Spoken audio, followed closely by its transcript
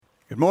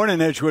Good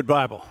morning, Edgewood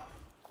Bible.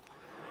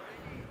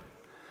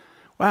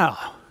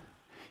 Wow,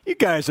 you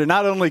guys are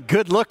not only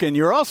good looking,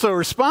 you're also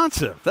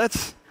responsive.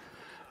 That's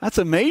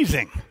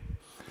amazing.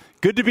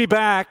 Good to be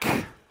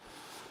back.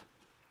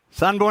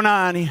 San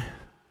Bonani,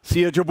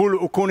 sia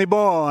jabulu ukuni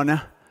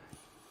bona.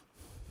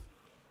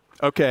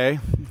 Okay.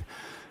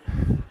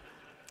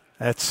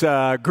 That's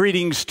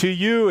greetings to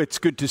you. It's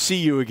good to see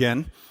you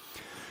again.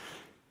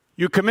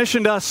 You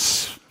commissioned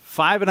us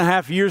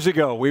 5.5 years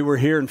ago. We were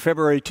here in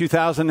February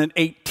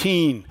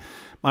 2018.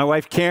 My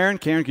wife, Karen,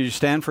 could you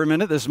stand for a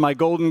minute? This is my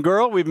golden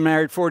girl. We've been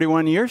married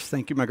 41 years.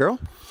 Thank you, my girl.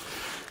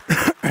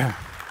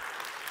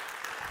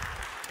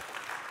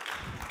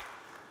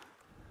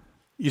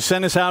 You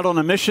sent us out on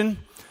a mission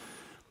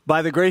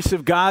by the grace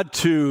of God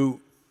to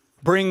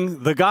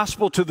bring the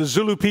gospel to the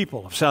Zulu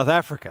people of South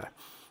Africa.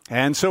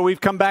 And so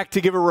we've come back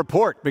to give a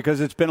report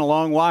because it's been a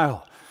long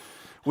while.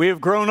 We have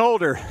grown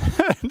older,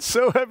 and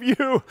so have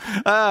you.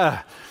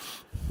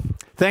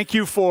 Thank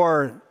you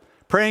for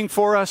praying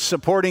for us,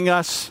 supporting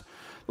us.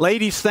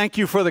 Ladies, thank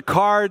you for the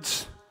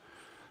cards.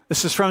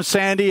 This is from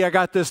Sandy. I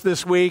got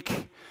this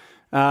week.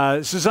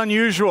 This is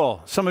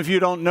unusual. Some of you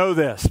don't know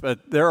this,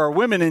 but there are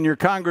women in your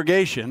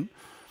congregation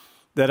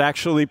that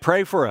actually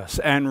pray for us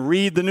and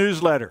read the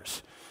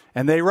newsletters.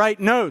 And they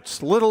write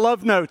notes, little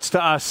love notes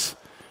to us.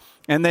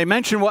 And they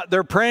mention what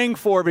they're praying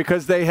for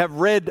because they have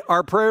read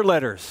our prayer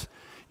letters.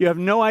 You have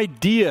no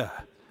idea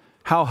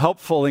how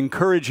helpful,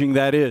 encouraging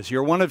that is.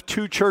 You're one of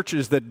 2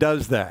 churches that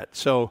does that.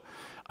 So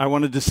I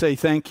wanted to say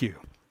thank you.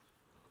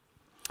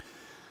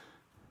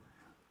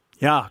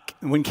 Yeah,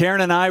 when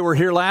Karen and I were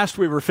here last,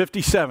 we were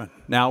 57.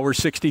 Now we're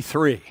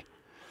 63.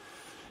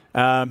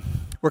 We're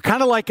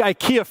kind of like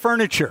IKEA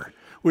furniture.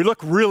 We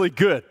look really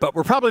good, but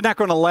we're probably not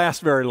going to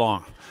last very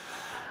long.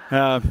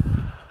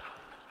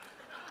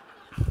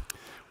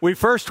 We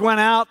first went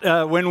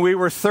out when we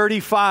were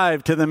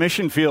 35 to the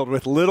mission field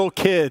with little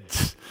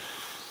kids.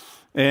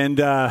 And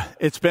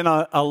it's been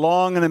a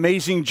long and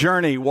amazing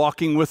journey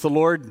walking with the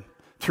Lord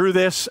through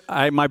this.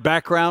 My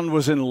background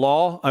was in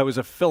law. I was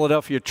a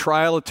Philadelphia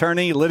trial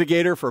attorney,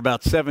 litigator for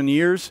about 7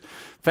 years.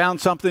 Found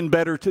something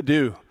better to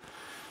do.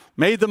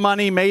 Made the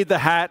money, made the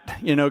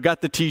hat,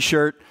 got the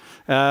T-shirt.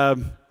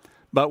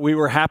 But we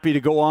were happy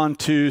to go on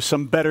to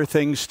some better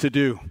things to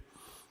do.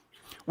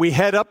 We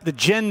head up the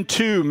Gen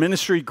 2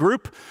 ministry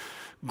group.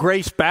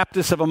 Grace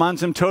Baptist of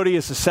Amanzimtoti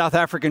is a South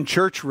African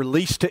church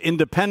released to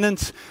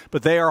independence,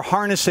 but they are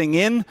harnessing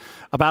in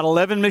about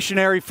 11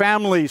 missionary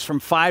families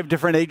from 5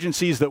 different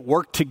agencies that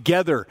work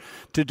together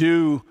to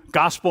do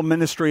gospel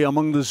ministry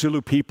among the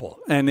Zulu people.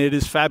 And it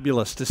is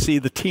fabulous to see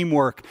the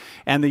teamwork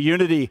and the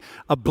unity,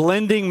 a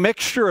blending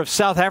mixture of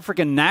South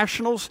African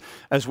nationals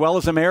as well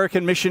as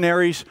American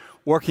missionaries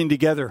working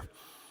together.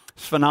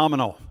 It's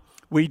phenomenal.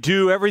 We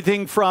do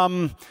everything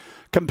from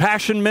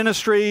compassion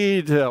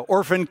ministry to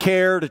orphan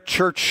care to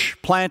church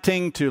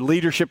planting to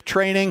leadership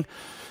training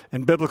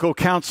and biblical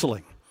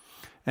counseling.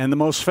 And the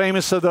most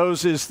famous of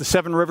those is the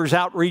Seven Rivers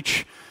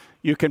Outreach.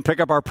 You can pick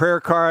up our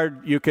prayer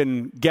card. You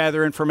can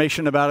gather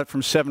information about it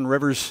from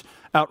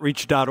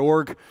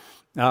sevenriversoutreach.org.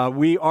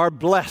 We are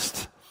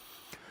blessed.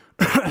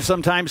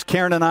 Sometimes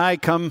Karen and I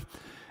come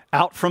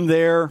out from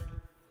there,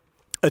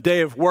 a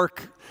day of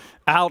work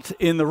out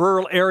in the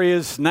rural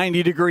areas,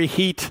 90-degree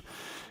heat,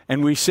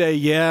 and we say,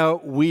 yeah,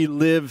 we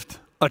live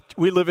a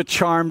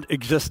charmed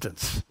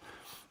existence.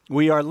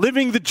 We are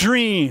living the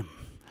dream.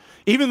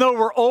 Even though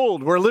we're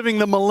old, we're living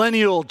the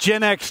millennial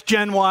Gen X,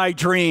 Gen Y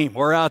dream.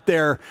 We're out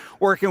there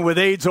working with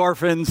AIDS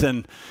orphans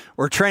and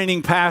we're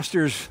training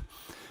pastors.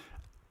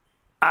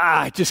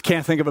 I just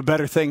can't think of a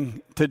better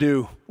thing to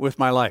do with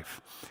my life.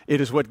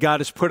 It is what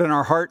God has put in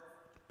our heart,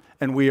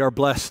 and we are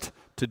blessed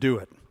to do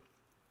it.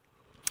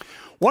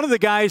 One of the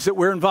guys that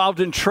we're involved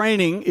in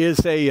training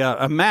is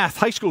a math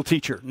high school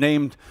teacher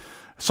named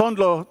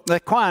Sondlo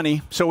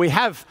Lekwani. So we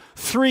have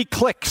 3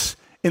 clicks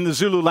in the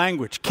Zulu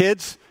language.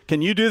 Kids,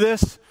 can you do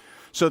this?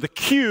 So the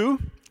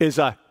Q is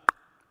a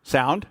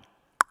sound.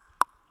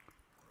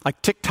 Like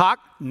tick-tock?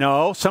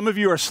 No. Some of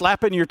you are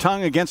slapping your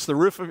tongue against the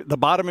roof of the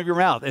bottom of your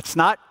mouth. It's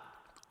not.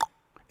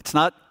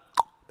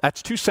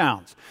 That's 2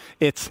 sounds.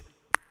 It's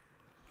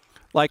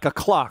like a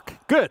clock.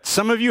 Good.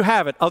 Some of you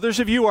have it. Others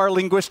of you are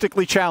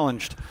linguistically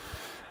challenged.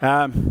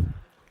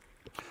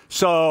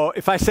 So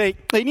if I say,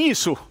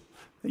 Lenisu,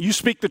 you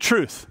speak the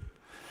truth.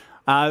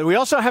 We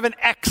also have an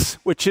X,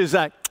 which is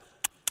like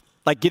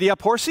giddy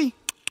up horsey.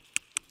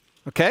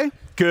 Okay,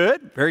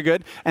 good, very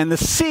good. And the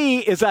C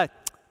is like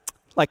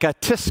a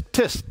tisk,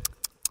 tisk.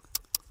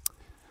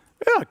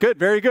 Yeah, good,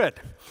 very good.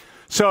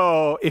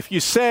 So if you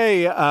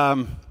say,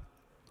 I'm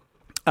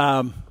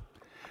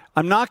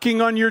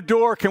knocking on your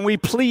door, can we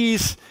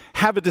please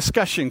have a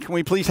discussion? Can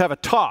we please have a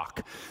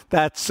talk?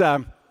 That's...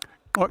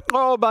 Okay,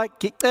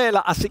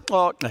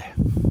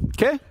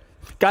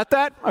 got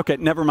that? Okay,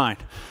 never mind.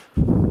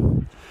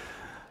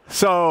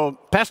 So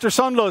Pastor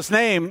Sondlo's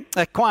name,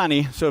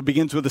 Ekwani, so it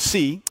begins with a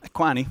C,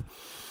 Ekwani.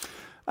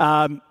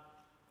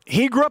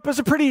 He grew up as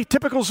a pretty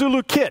typical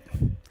Zulu kid.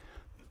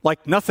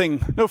 Like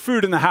nothing, no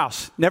food in the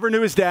house. Never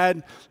knew his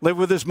dad, lived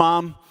with his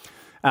mom.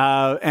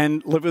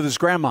 and lived with his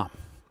grandma.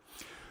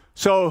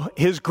 So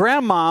his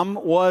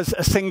grandmom was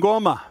a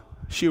Sangoma.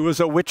 She was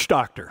a witch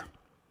doctor.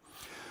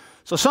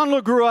 So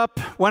Sonlo grew up,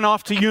 went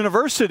off to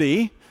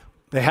university.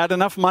 They had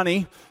enough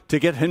money to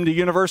get him to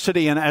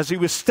university, and as he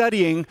was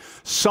studying,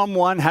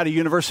 someone had a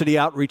university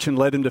outreach and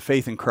led him to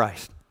faith in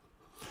Christ.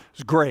 It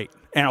was great.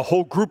 And a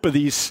whole group of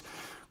these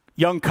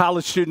young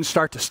college students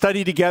start to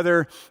study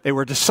together. They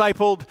were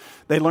discipled.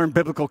 They learned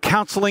biblical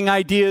counseling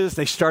ideas.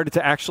 They started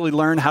to actually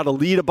learn how to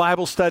lead a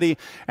Bible study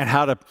and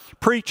how to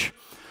preach.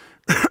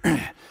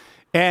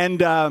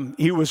 And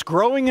he was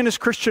growing in his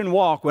Christian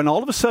walk when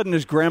all of a sudden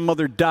his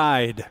grandmother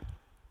died.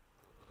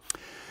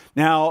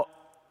 Now,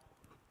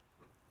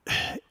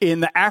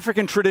 in the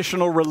African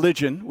traditional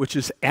religion, which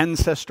is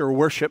ancestor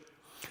worship,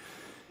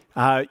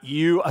 a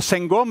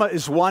Sangoma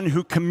is one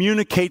who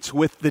communicates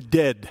with the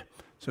dead.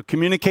 So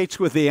communicates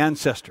with the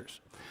ancestors.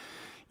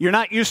 You're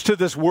not used to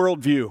this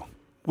worldview.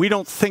 We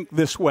don't think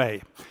this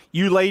way.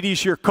 You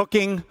ladies, you're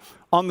cooking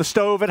on the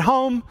stove at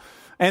home,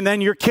 and then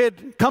your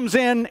kid comes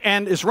in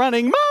and is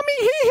running, "Mommy,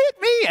 he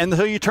hit me!" And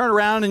so you turn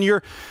around and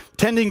you're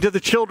tending to the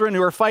children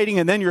who are fighting,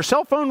 and then your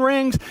cell phone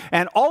rings,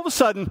 and all of a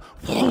sudden,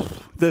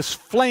 this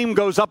flame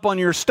goes up on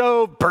your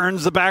stove,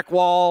 burns the back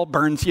wall,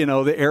 burns,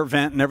 the air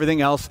vent and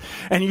everything else,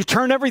 and you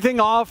turn everything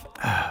off.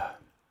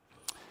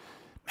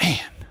 Man,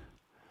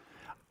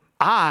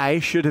 I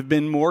should have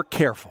been more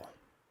careful.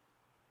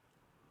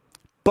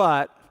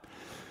 But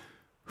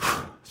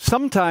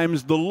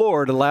sometimes the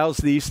Lord allows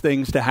these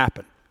things to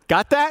happen.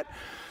 Got that?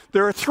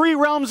 There are 3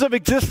 realms of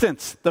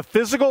existence: the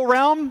physical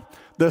realm,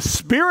 the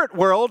spirit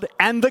world,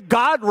 and the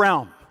God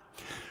realm.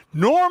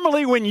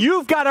 Normally, when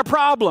you've got a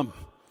problem,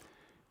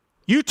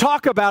 you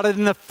talk about it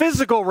in the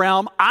physical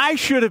realm. I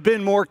should have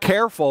been more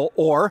careful.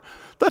 Or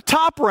the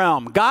top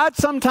realm. God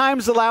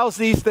sometimes allows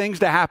these things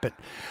to happen.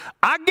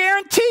 I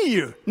guarantee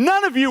you,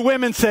 none of you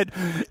women said,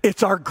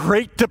 "It's our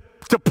great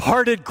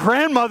departed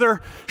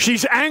grandmother.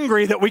 She's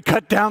angry that we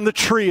cut down the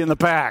tree in the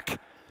back."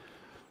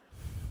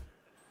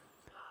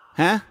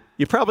 Huh?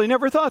 You probably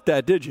never thought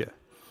that, did you?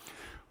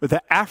 With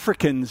the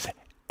Africans,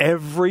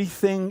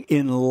 everything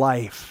in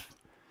life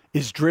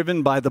is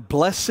driven by the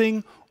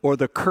blessing or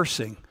the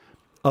cursing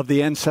of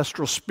the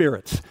ancestral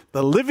spirits,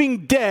 the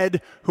living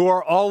dead who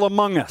are all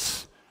among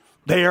us.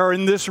 They are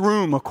in this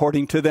room,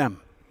 according to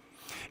them.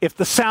 If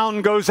the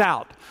sound goes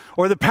out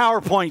or the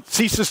PowerPoint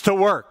ceases to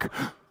work,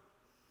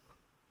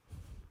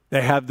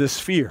 they have this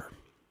fear.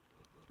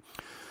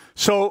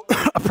 So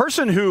a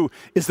person who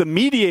is the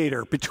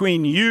mediator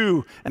between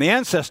you and the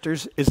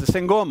ancestors is the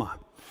Sangoma.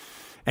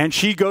 And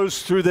she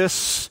goes through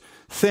this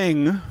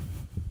thing,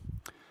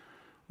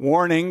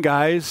 warning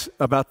guys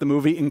about the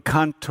movie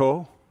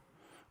Encanto.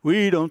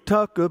 We don't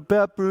talk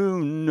about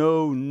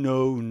Bruno,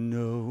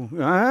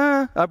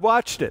 no. I've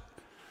watched it.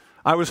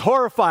 I was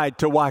horrified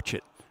to watch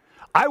it.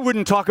 I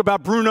wouldn't talk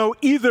about Bruno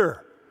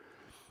either,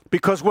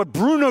 because what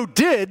Bruno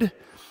did,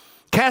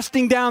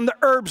 casting down the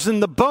herbs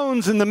and the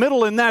bones in the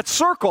middle in that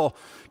circle,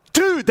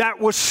 dude, that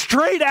was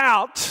straight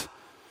out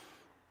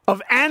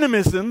of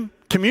animism,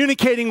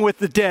 communicating with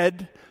the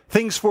dead,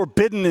 things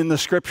forbidden in the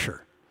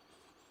scripture.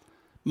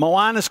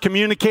 Moana's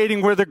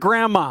communicating with her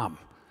grandmom.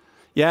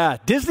 Yeah,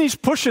 Disney's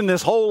pushing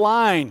this whole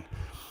line.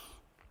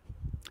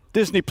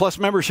 Disney Plus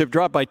membership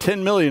dropped by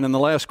 10 million in the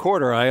last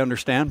quarter, I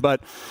understand.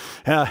 But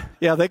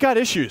they got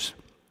issues.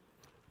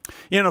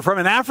 From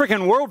an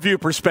African worldview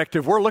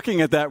perspective, we're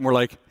looking at that and we're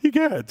like,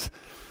 egads.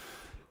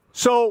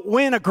 So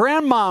when a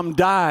grandmom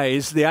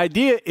dies, the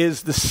idea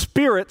is the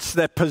spirits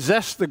that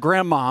possessed the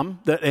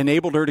grandmom, that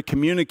enabled her to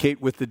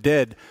communicate with the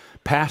dead,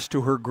 pass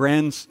to her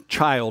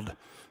grandchild,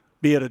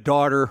 be it a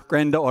daughter,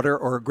 granddaughter,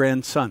 or a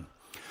grandson.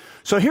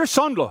 So here's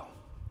Sonlo.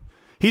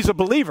 He's a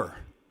believer.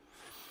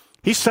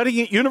 He's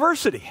studying at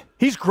university.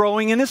 He's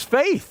growing in his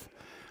faith.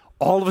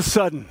 All of a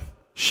sudden,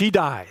 she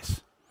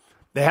dies.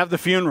 They have the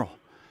funeral.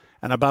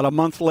 And about a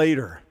month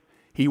later,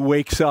 he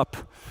wakes up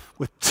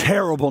with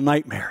terrible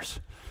nightmares,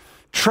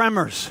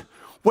 tremors,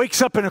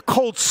 wakes up in a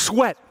cold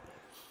sweat,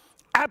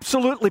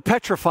 absolutely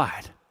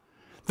petrified.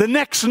 The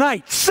next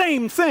night,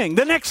 same thing.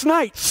 The next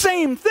night,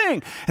 same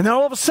thing. And then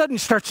all of a sudden, he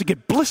starts to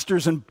get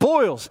blisters and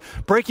boils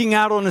breaking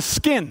out on his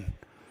skin.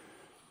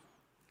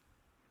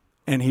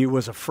 And he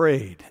was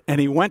afraid.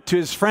 And he went to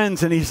his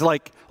friends, and he's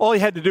like, all he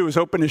had to do was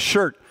open his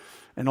shirt.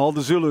 And all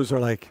the Zulus are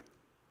like,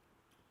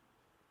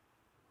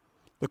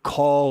 the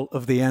call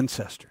of the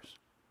ancestors.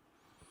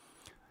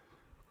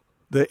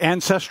 The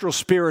ancestral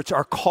spirits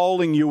are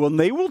calling you, and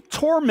they will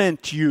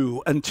torment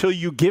you until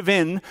you give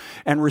in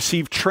and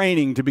receive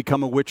training to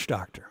become a witch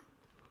doctor.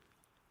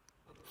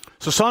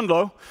 So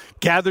Sonlo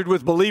gathered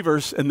with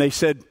believers, and they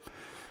said,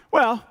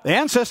 well, the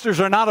ancestors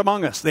are not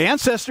among us. The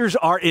ancestors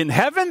are in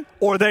heaven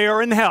or they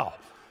are in hell.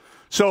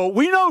 So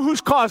we know who's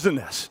causing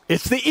this.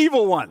 It's the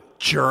evil one,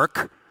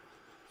 jerk.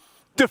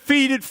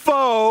 Defeated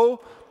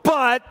foe,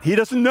 but he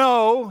doesn't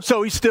know,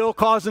 so he's still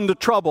causing the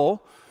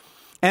trouble.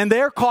 And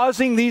they're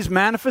causing these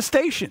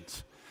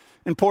manifestations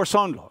in poor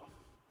Sonlo.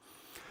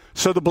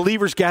 So the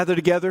believers gather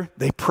together,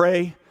 they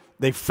pray,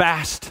 they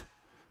fast,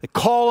 They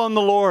call on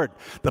the Lord,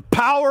 the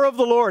power of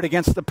the Lord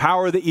against the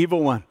power of the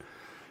evil one.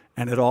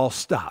 And it all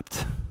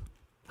stopped.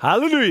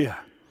 Hallelujah.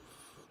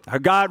 Our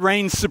God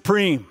reigns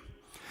supreme.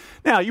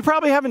 Now, you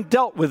probably haven't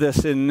dealt with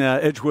this in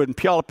Edgewood and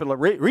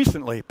Puyallup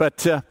recently,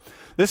 but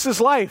this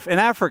is life in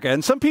Africa.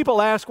 And some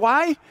people ask,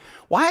 why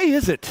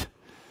is it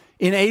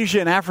in Asia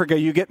and Africa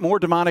you get more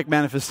demonic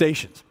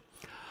manifestations?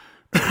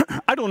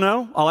 I don't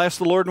know. I'll ask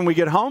the Lord when we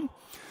get home.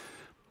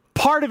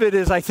 Part of it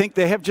is I think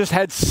they have just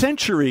had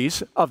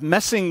centuries of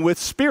messing with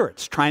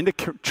spirits, trying to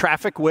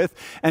traffic with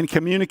and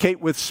communicate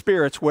with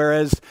spirits,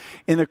 whereas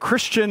in a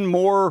Christian,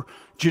 more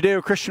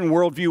Judeo-Christian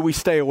worldview, we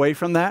stay away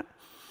from that.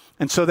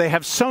 And so they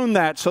have sown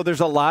that, so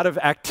there's a lot of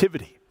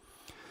activity.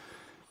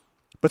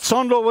 But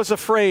Sondlo was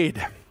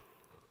afraid.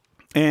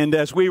 And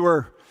as we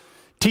were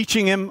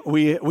teaching him,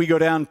 we go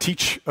down and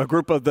teach a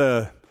group of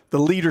the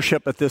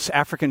leadership at this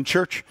African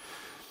church.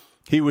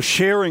 He was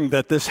sharing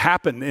that this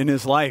happened in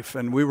his life,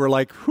 and we were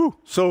like, whew,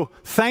 so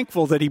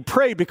thankful that he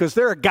prayed, because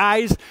there are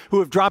guys who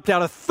have dropped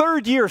out of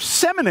third-year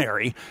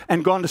seminary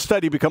and gone to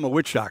study to become a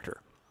witch doctor.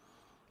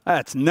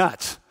 That's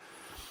nuts.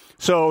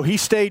 So he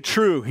stayed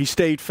true. He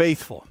stayed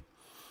faithful.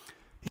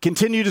 He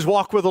continued his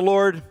walk with the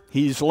Lord.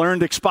 He's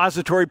learned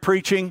expository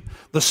preaching.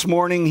 This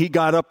morning he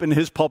got up in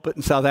his pulpit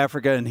in South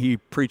Africa and he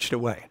preached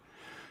away.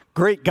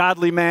 Great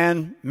godly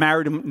man,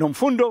 married in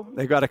Nomfundo.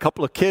 They got a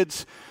couple of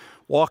kids,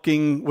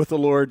 walking with the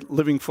Lord,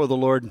 living for the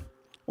Lord,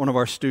 one of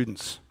our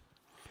students.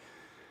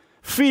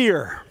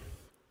 Fear.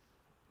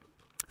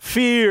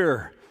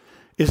 Fear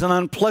is an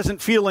unpleasant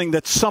feeling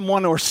that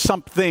someone or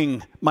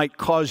something might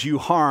cause you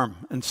harm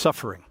and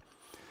suffering.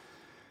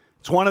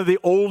 It's one of the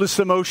oldest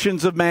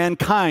emotions of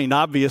mankind,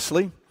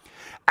 obviously.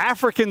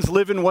 Africans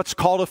live in what's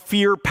called a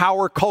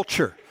fear-power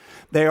culture.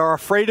 They are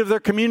afraid of their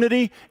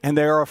community, and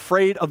they are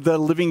afraid of the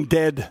living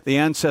dead, the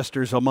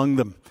ancestors among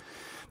them.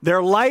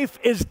 Their life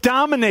is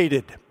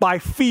dominated by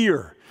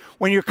fear.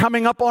 When you're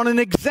coming up on an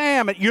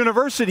exam at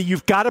university,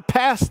 you've got to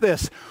pass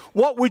this.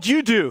 What would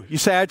you do? You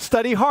say, I'd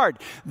study hard.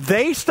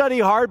 They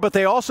study hard, but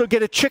they also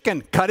get a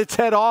chicken, cut its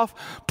head off,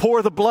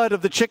 pour the blood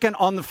of the chicken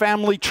on the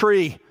family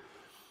tree.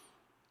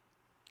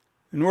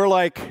 And we're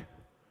like,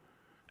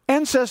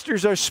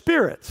 ancestors are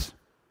spirits.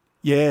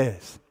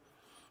 Yes.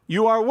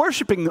 You are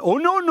worshiping them. Oh,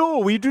 no,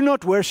 we do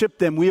not worship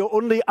them. We are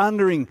only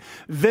honoring,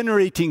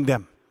 venerating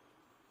them.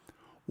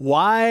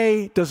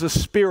 Why does a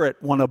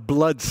spirit want a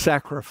blood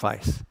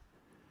sacrifice?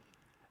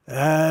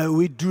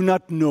 We do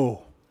not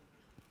know.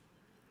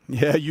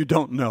 Yeah, you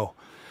don't know.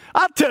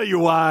 I'll tell you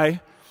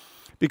why.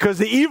 Because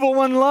the evil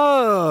one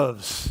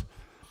loves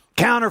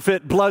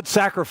counterfeit blood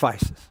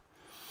sacrifices.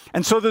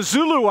 And so the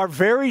Zulu are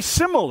very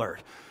similar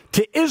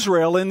to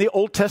Israel in the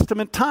Old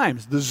Testament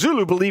times. The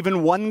Zulu believe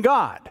in one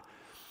God.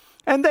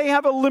 And they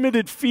have a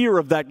limited fear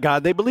of that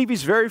God. They believe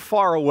he's very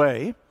far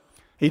away.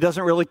 He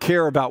doesn't really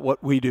care about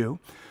what we do.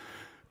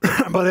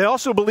 But they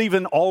also believe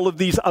in all of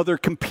these other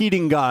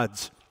competing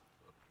gods.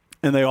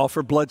 And they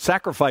offer blood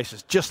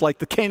sacrifices, just like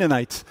the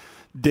Canaanites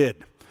did.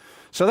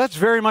 So that's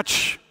very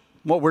much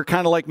what we're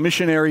kind of like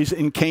missionaries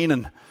in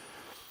Canaan.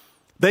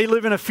 They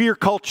live in a fear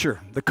culture.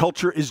 The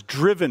culture is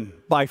driven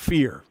by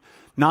fear,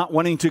 not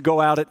wanting to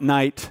go out at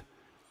night,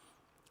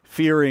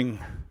 fearing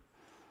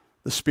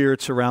the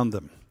spirits around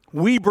them.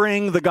 We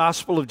bring the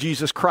gospel of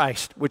Jesus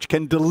Christ, which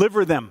can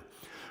deliver them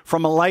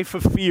from a life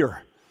of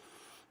fear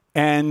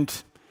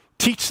and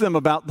teach them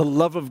about the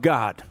love of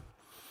God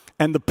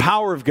and the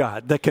power of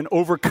God that can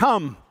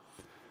overcome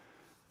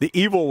the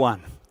evil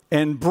one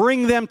and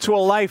bring them to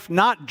a life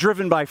not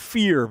driven by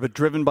fear, but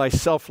driven by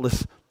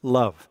selfless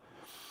love.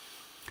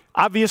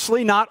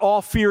 Obviously, not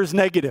all fear is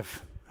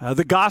negative.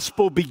 The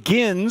gospel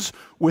begins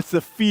with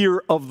the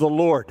fear of the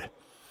Lord,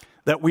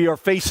 that we are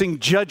facing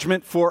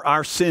judgment for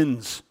our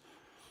sins,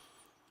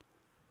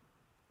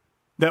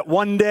 that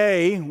one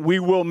day we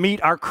will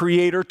meet our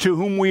Creator to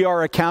whom we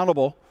are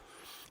accountable,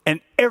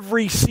 and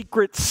every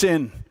secret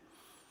sin,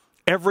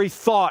 every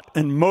thought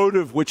and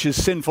motive which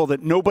is sinful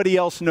that nobody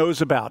else knows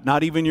about,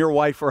 not even your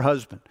wife or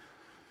husband,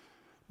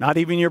 not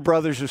even your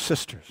brothers or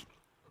sisters,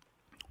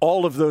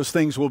 all of those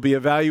things will be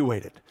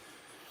evaluated.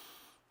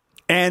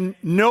 And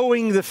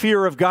knowing the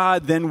fear of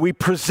God, then we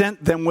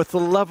present them with the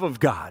love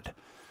of God.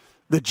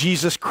 The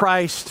Jesus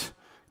Christ,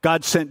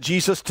 God sent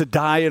Jesus to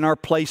die in our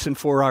place and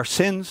for our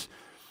sins,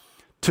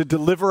 to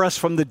deliver us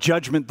from the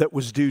judgment that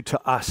was due to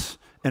us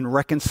and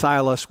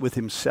reconcile us with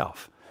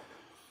himself.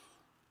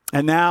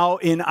 And now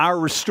in our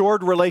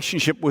restored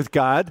relationship with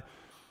God,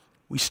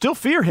 we still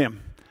fear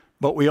him,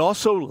 but we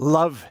also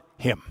love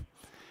him.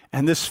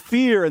 And this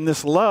fear and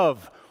this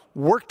love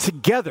work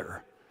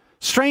together,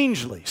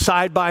 strangely,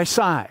 side by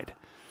side.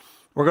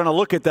 We're going to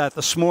look at that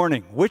this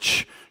morning.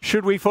 Which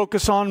should we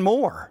focus on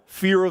more?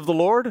 Fear of the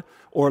Lord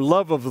or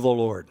love of the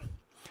Lord?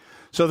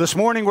 So this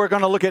morning we're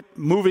going to look at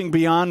moving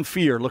beyond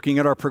fear, looking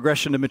at our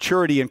progression to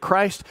maturity in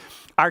Christ.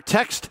 Our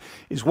text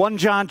is 1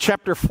 John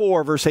chapter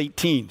 4, verse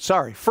 18.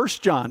 1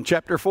 John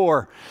chapter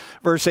 4,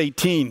 verse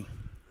 18.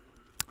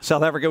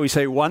 South Africa, we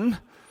say 1.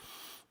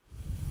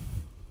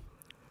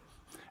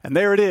 And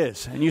there it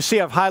is. And you see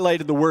I've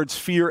highlighted the words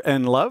fear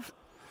and love.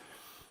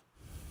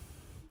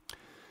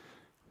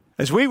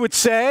 As we would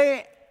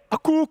say,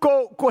 aku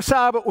ko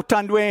ukosaba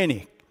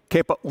utandueni,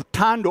 kepa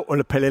utando o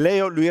le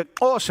peleleo luia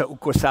osa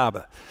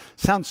ukosaba.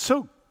 Sounds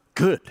so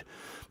good,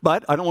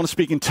 but I don't want to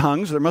speak in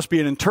tongues. There must be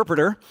an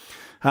interpreter.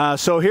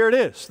 So here it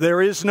is.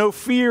 There is no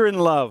fear in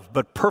love,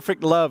 but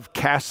perfect love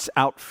casts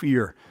out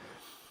fear.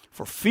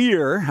 For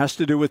fear has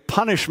to do with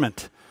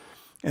punishment,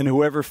 and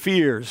whoever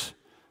fears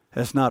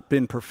has not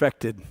been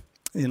perfected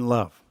in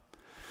love.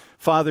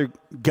 Father,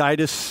 guide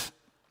us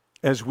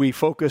as we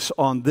focus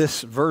on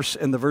this verse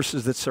and the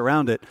verses that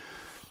surround it.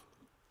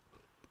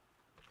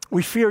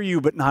 We fear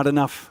you, but not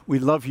enough. We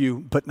love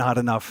you, but not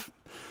enough.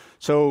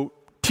 So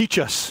teach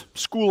us,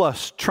 school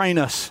us, train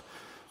us,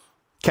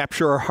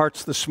 capture our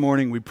hearts this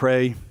morning, we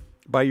pray,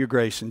 by your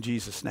grace in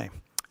Jesus' name.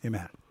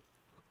 Amen.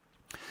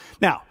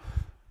 Now,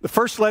 the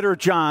first letter of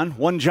John,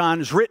 1 John,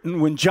 is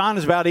written when John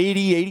is about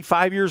 80,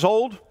 85 years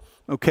old,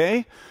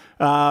 okay?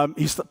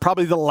 He's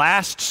probably the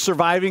last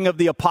surviving of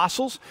the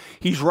apostles.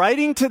 He's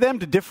writing to them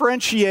to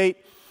differentiate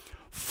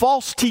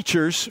false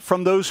teachers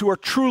from those who are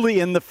truly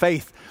in the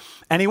faith.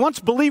 And he wants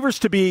believers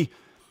to be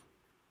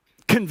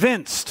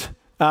convinced,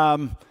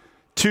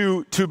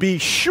 to be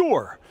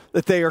sure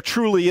that they are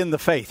truly in the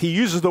faith. He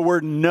uses the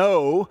word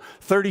know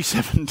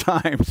 37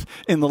 times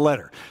in the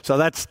letter. So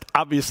that's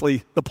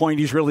obviously the point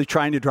he's really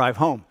trying to drive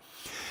home.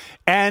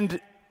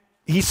 And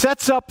he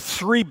sets up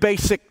 3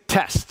 basic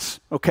tests,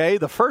 okay?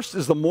 The first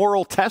is the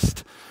moral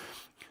test.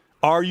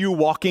 Are you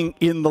walking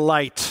in the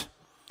light?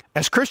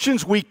 As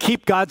Christians, we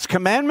keep God's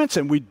commandments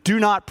and we do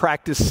not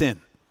practice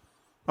sin,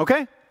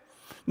 okay?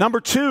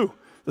 Number 2,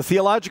 the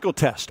theological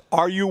test.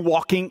 Are you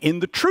walking in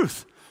the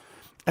truth?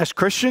 As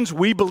Christians,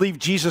 we believe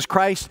Jesus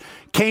Christ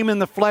came in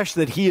the flesh,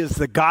 that he is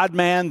the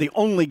God-man, the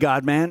only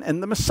God-man,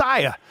 and the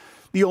Messiah,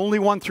 the only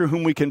one through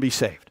whom we can be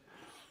saved.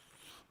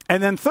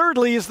 And then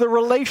thirdly is the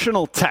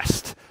relational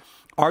test.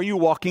 Are you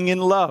walking in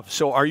love?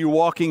 So are you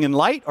walking in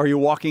light? Are you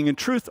walking in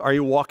truth? Are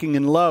you walking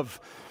in love?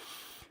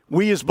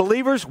 We as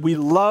believers, we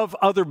love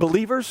other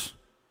believers,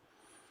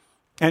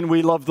 and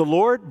we love the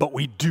Lord, but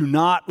we do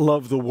not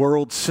love the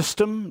world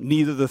system,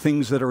 neither the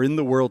things that are in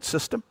the world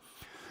system.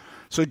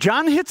 So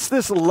John hits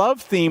this love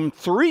theme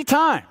 3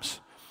 times.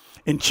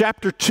 In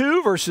chapter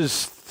 2,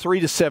 verses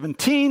 3 to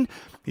 17,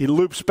 he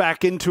loops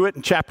back into it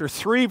in chapter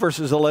 3,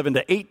 verses 11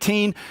 to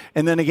 18,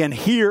 and then again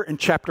here in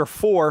chapter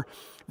 4,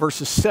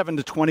 verses 7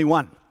 to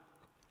 21.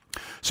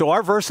 So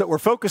our verse that we're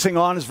focusing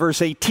on is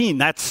verse 18.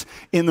 That's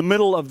in the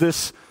middle of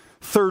this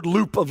third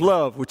loop of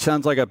love, which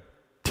sounds like a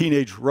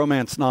teenage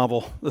romance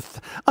novel.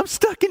 I'm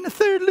stuck in the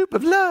third loop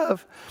of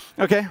love.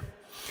 Okay?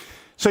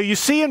 So you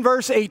see in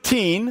verse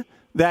 18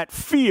 that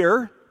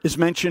fear is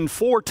mentioned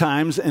 4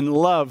 times and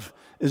love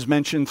is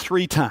mentioned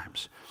 3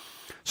 times.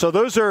 So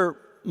those are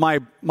my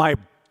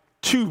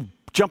 2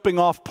 jumping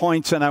off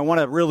points, and I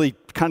want to really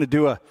kind of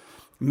do a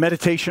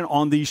meditation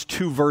on these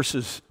 2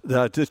 verses,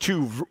 the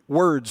 2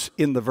 words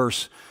in the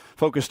verse,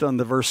 focused on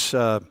the verse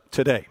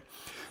today.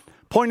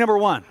 Point number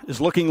 1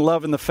 is looking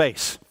love in the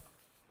face.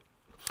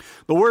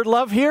 The word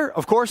love here,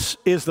 of course,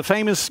 is the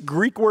famous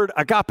Greek word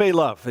agape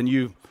love, and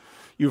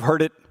you've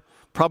heard it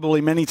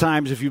probably many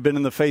times if you've been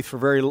in the faith for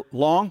very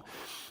long.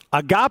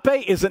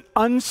 Agape is an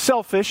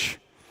unselfish,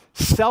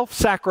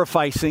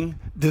 self-sacrificing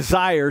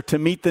desire to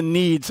meet the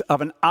needs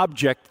of an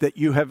object that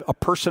you have, a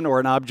person or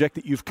an object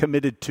that you've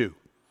committed to.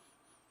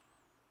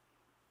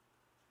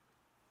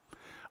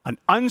 An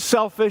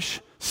unselfish,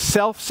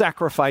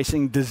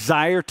 self-sacrificing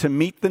desire to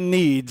meet the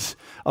needs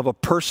of a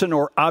person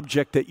or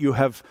object that you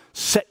have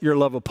set your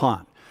love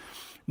upon.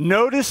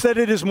 Notice that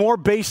it is more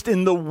based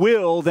in the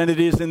will than it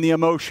is in the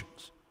emotions.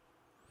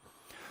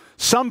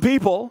 Some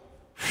people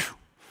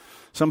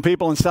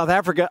in South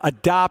Africa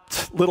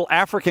adopt little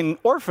African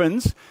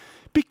orphans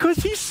because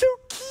he's so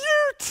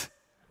cute.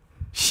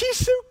 She's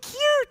so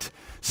cute.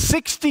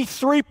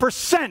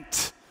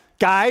 63%,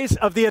 guys,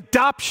 of the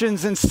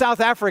adoptions in South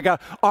Africa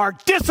are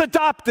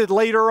disadopted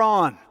later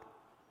on.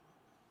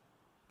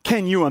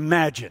 Can you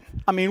imagine?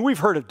 I mean, we've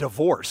heard of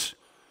divorce,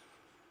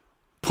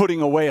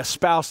 putting away a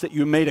spouse that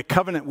you made a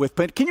covenant with.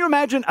 But can you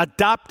imagine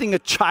adopting a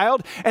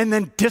child and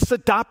then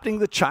disadopting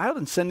the child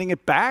and sending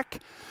it back?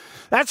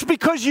 That's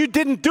because you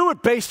didn't do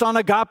it based on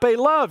agape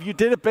love. You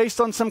did it based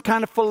on some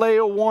kind of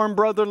phileo, warm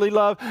brotherly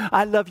love.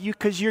 I love you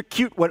because you're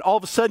cute. When all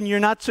of a sudden you're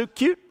not so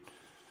cute,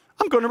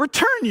 I'm going to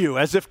return you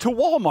as if to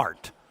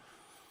Walmart.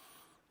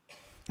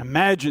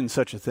 Imagine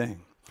such a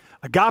thing.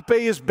 Agape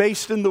is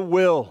based in the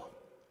will.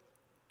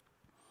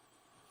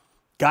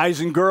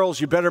 Guys and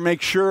girls, you better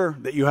make sure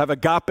that you have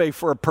agape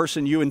for a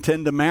person you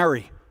intend to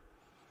marry,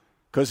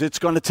 because it's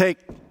going to take,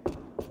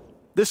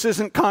 this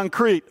isn't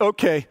concrete,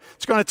 okay,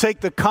 it's going to take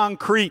the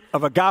concrete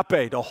of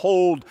agape to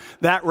hold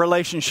that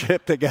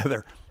relationship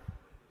together.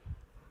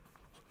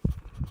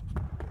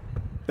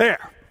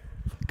 There,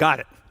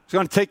 got it. It's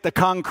going to take the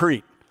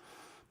concrete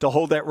to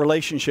hold that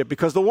relationship,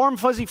 because the warm,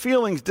 fuzzy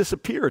feelings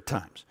disappear at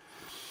times.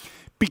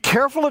 Be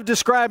careful of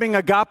describing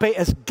agape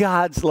as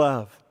God's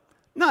love.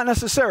 Not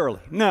necessarily,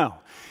 no.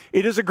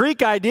 It is a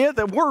Greek idea.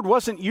 The word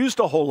wasn't used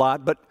a whole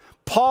lot, but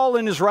Paul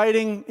in his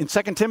writing in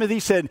 2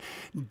 Timothy said,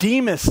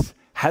 Demas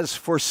has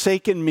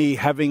forsaken me,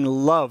 having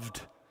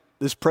loved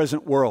this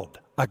present world,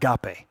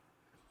 agape.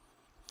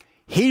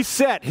 He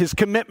set his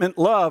commitment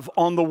love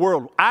on the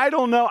world. I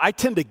don't know. I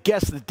tend to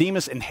guess that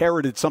Demas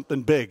inherited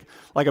something big,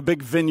 like a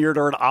big vineyard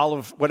or an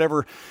olive,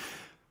 whatever.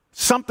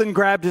 Something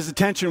grabbed his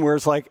attention where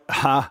it's like,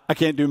 I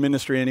can't do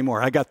ministry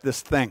anymore. I got this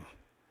thing.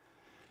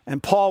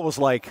 And Paul was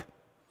like,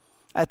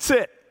 that's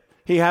it.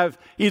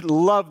 He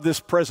loved this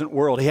present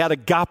world. He had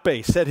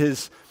agape, set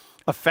his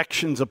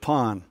affections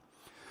upon.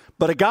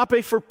 But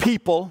agape for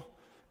people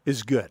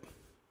is good.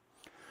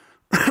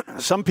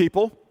 Some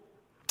people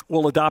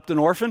will adopt an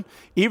orphan,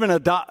 even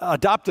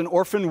adopt an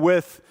orphan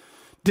with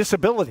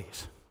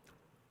disabilities,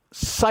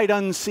 sight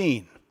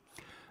unseen.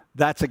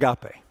 That's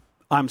agape.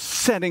 I'm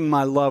setting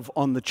my love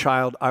on the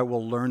child. I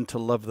will learn to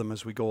love them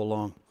as we go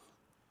along.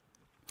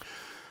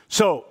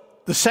 So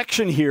the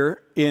section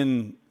here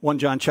in 1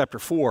 John chapter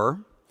 4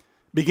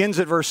 begins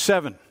at verse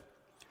 7.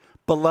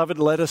 Beloved,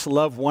 let us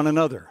love one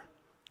another,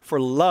 for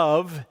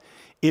love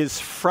is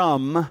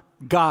from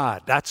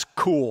God. That's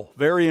cool.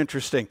 Very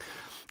interesting.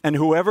 And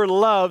whoever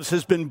loves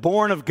has been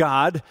born of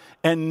God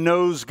and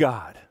knows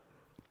God.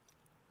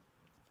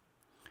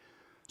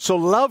 So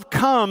love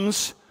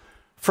comes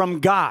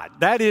from God.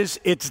 That is,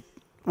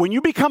 when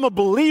you become a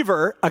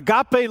believer,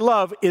 agape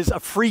love is a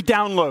free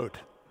download.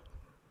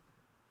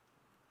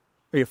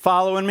 Are you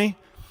following me?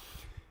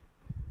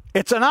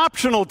 It's an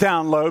optional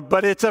download,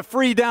 but it's a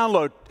free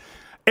download.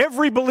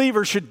 Every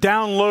believer should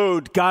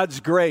download God's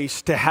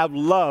grace to have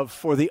love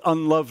for the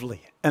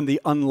unlovely and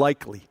the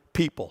unlikely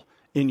people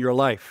in your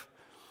life.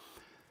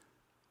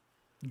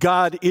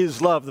 God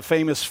is love, the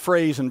famous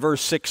phrase in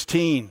verse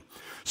 16.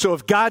 So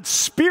if God's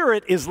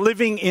Spirit is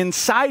living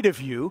inside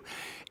of you,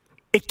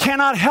 it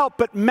cannot help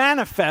but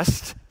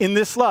manifest in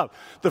this love.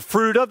 The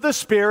fruit of the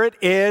Spirit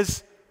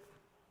is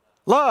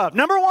love.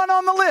 Number 1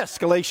 on the list,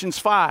 Galatians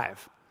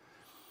 5.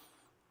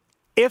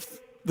 If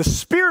the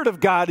Spirit of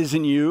God is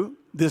in you,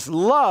 this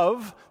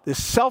love,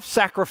 this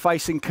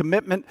self-sacrificing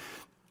commitment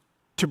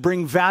to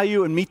bring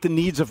value and meet the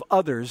needs of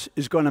others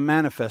is going to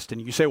manifest in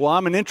you. You say, well,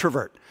 I'm an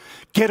introvert.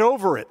 Get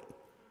over it.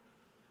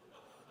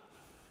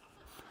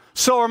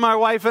 So are my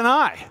wife and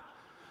I.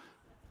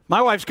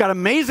 My wife's got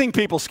amazing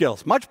people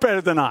skills, much better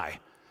than I.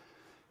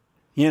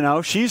 You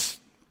know,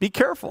 be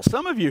careful.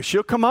 Some of you,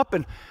 she'll come up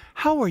and,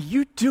 how are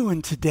you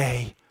doing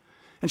today?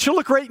 And she'll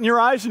look right in your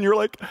eyes and you're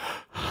like,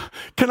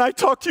 can I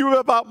talk to you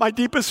about my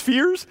deepest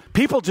fears?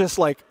 People just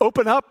like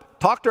open up,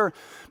 talk to her.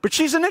 But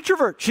she's an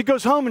introvert. She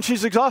goes home and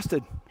she's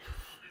exhausted,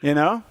 you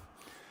know?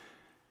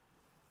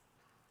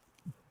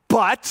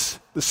 But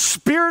the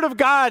Spirit of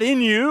God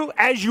in you,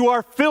 as you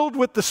are filled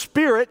with the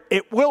Spirit,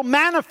 it will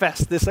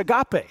manifest this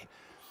agape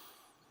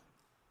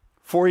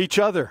for each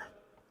other,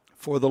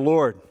 for the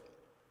Lord.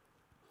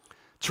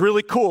 It's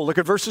really cool. Look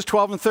at verses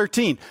 12 and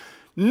 13.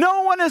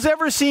 No one has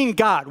ever seen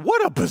God.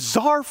 What a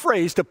bizarre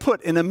phrase to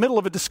put in the middle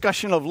of a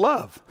discussion of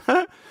love.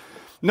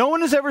 No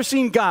one has ever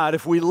seen God.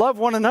 If we love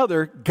one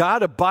another,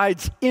 God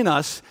abides in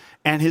us,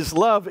 and his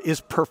love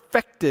is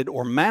perfected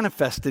or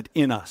manifested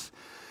in us.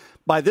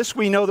 By this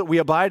we know that we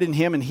abide in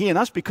him and he in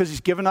us because he's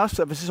given us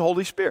of his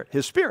Holy Spirit,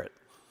 his Spirit.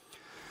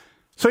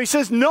 So he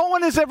says, no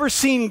one has ever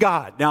seen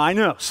God. Now I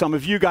know some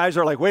of you guys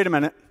are like, wait a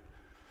minute.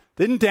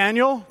 Didn't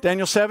Daniel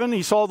 7,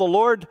 he saw the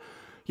Lord,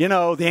 you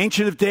know, the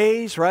Ancient of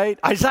Days, right?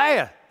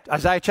 Isaiah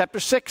chapter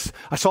 6,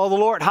 I saw the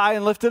Lord high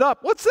and lifted up.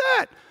 What's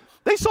that?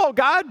 They saw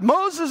God.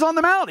 Moses on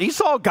the mount, he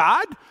saw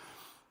God.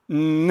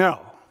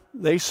 No.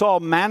 They saw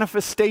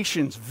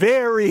manifestations,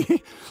 very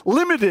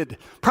limited.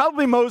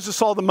 Probably Moses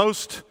saw the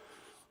most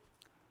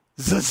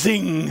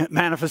zing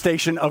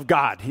manifestation of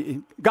God.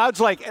 God's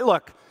like, hey,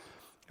 look,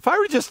 if I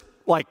were to just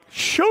like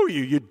show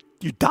you,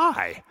 you'd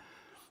die.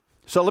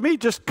 So let me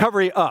just cover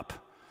you up.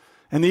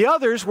 And the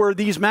others were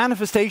these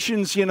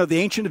manifestations, you know, the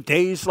Ancient of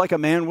Days, like a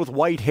man with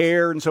white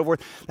hair and so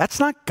forth. That's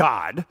not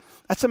God.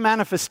 That's a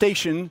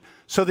manifestation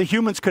so the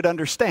humans could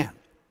understand.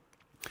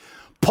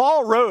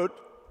 Paul wrote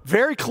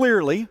very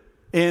clearly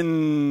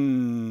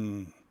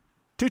in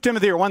 2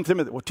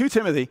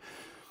 Timothy,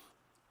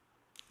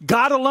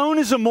 God alone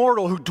is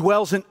immortal, who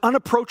dwells in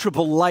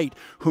unapproachable light,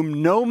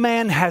 whom no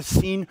man has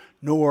seen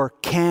nor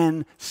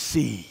can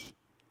see.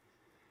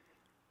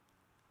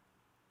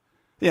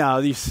 You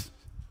know, these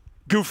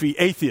goofy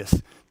atheists.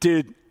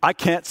 Dude, I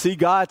can't see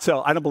God,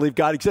 so I don't believe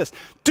God exists.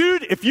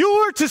 Dude, if you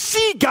were to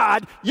see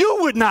God, you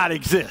would not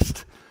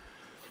exist.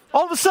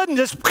 All of a sudden,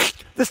 this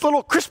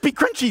little crispy,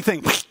 crunchy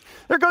thing,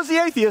 there goes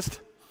the atheist.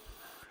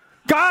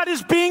 God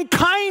is being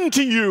kind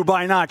to you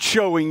by not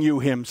showing you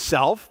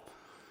himself.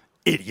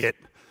 Idiot.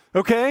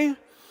 Okay?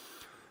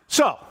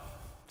 So,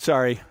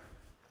 sorry.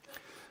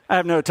 I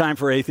have no time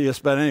for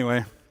atheists, but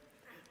anyway.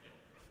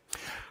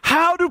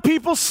 How do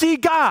people see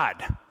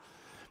God?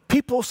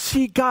 People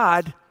see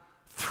God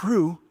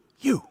through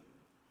you.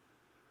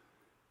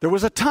 There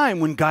was a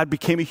time when God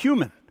became a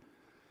human,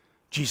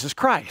 Jesus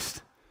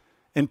Christ.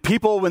 And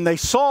people, when they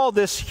saw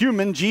this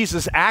human,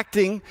 Jesus,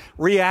 acting,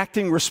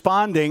 reacting,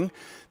 responding,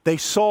 they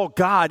saw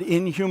God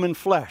in human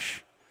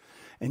flesh.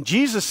 And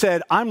Jesus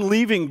said, I'm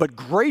leaving, but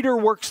greater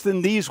works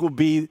than these will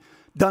be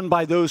done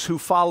by those who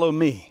follow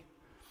me.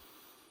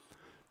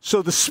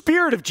 So the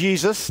Spirit of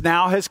Jesus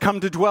now has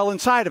come to dwell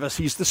inside of us.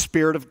 He's the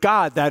Spirit of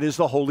God. That is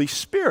the Holy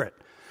Spirit.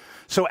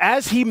 So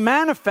as he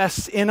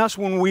manifests in us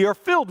when we are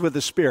filled with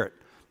the Spirit.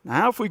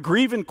 Now, if we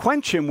grieve and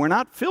quench him, we're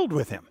not filled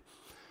with him.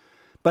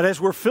 But as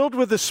we're filled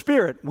with the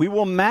Spirit, we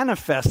will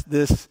manifest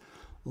this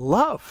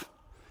love.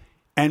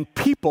 And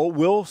people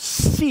will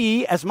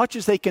see as much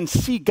as they can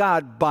see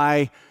God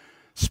by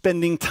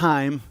spending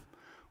time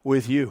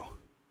with you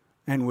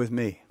and with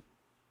me.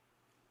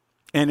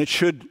 And it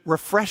should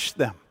refresh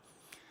them.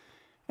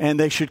 And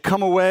they should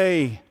come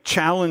away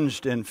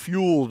challenged and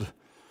fueled.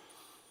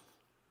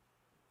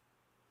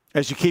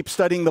 As you keep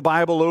studying the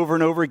Bible over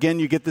and over again,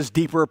 you get this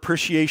deeper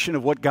appreciation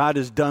of what God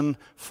has done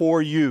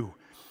for you.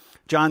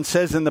 John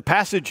says in the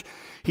passage,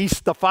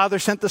 the Father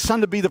sent the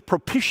Son to be the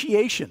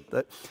propitiation.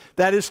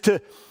 That is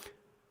to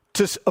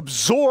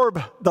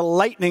absorb the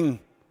lightning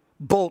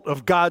bolt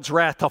of God's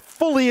wrath, to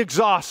fully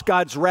exhaust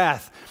God's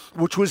wrath,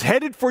 which was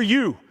headed for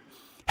you,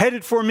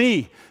 headed for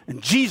me.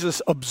 And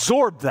Jesus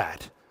absorbed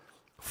that,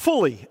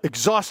 fully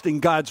exhausting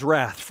God's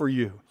wrath for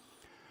you.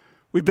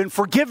 We've been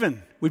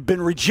forgiven. We've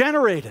been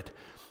regenerated,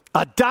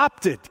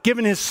 adopted,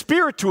 given his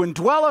Spirit to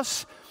indwell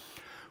us,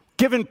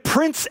 given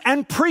prince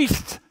and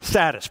priest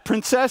status,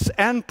 princess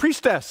and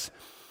priestess.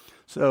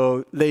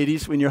 So,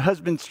 ladies, when your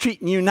husband's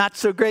treating you not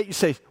so great, you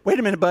say, wait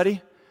a minute,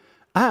 buddy.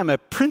 I'm a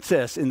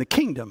princess in the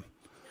kingdom.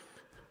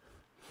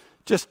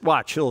 Just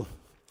watch.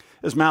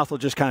 His mouth will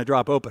just kind of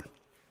drop open.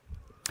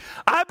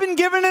 I've been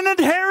given an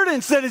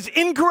inheritance that is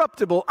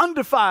incorruptible,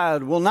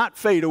 undefiled, will not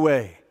fade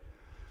away.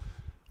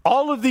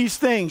 All of these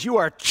things, you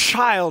are a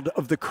child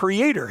of the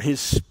Creator. His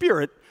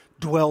Spirit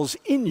dwells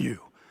in you.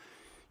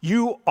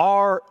 You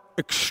are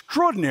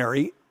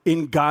extraordinary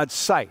in God's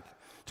sight.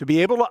 To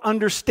be able to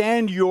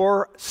understand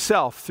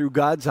yourself through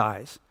God's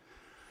eyes,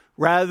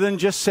 rather than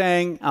just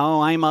saying, oh,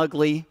 I'm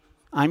ugly,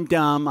 I'm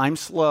dumb, I'm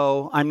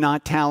slow, I'm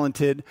not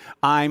talented,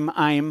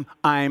 I'm.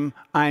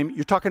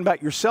 You're talking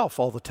about yourself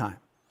all the time.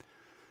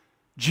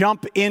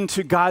 Jump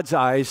into God's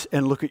eyes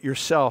and look at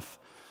yourself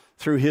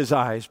through his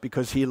eyes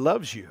because he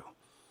loves you.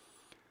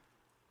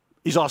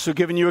 He's also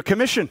given you a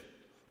commission,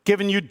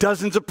 given you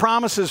dozens of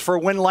promises for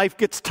when life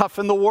gets tough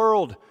in the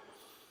world.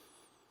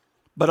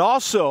 But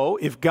also,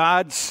 if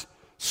God's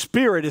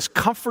Spirit is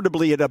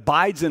comfortably, it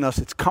abides in us,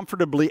 it's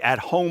comfortably at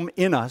home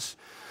in us,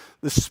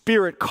 the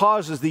Spirit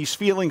causes these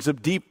feelings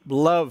of deep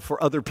love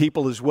for other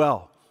people as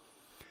well.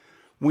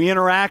 We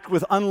interact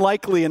with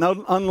unlikely and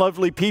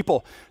unlovely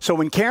people. So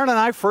when Karen and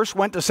I first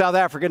went to South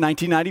Africa in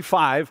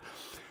 1995,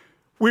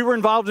 we were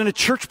involved in a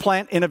church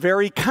plant in a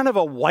very kind of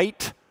a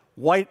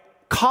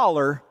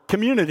white-collar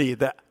community,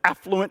 the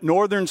affluent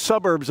northern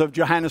suburbs of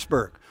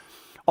Johannesburg.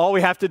 All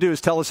we have to do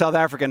is tell a South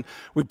African,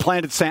 we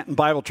planted Santon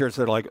Bible Church.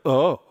 They're like,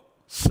 oh,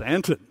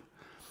 Santon.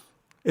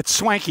 It's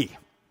swanky.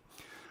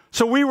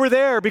 So we were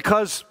there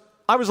because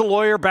I was a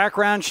lawyer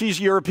background, she's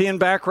European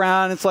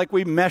background. It's like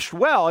we meshed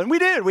well, and we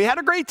did. We had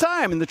a great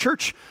time, and the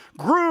church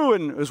grew,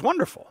 and it was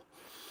wonderful.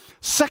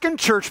 Second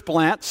church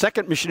plant,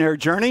 second missionary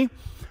journey,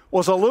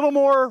 was a little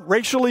more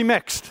racially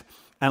mixed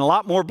and a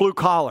lot more blue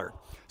collar.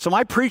 So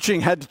my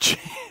preaching had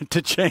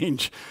to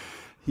change.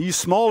 Use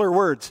smaller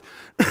words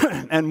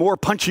and more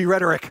punchy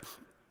rhetoric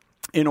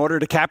in order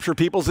to capture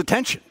people's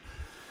attention.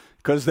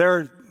 Because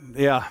it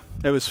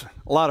was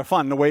a lot of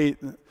fun the way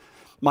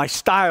my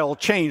style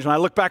changed. When I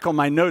look back on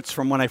my notes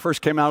from when I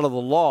first came out of the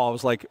law, I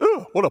was like,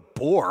 ooh, what a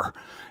bore,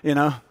 you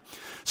know.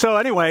 So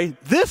anyway,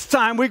 this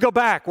time we go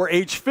back. We're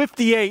age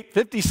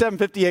 57,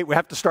 58. We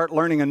have to start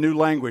learning a new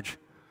language.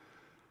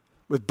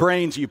 With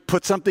brains, you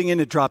put something in,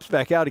 it drops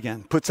back out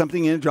again. Put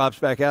something in, it drops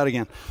back out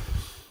again.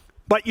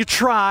 But you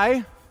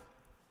try,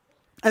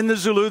 and the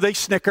Zulu, they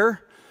snicker.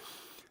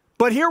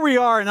 But here we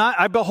are, and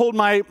I behold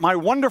my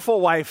wonderful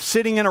wife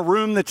sitting in a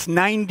room that's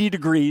 90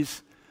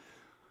 degrees,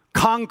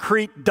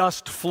 concrete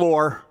dust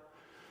floor,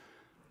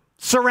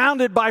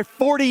 surrounded by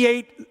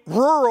 48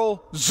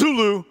 rural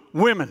Zulu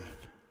women.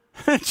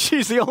 And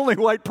she's the only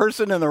white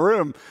person in the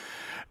room.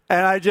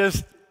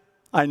 And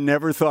I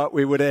never thought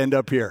we would end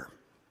up here.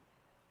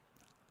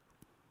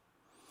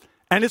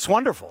 And it's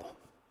wonderful.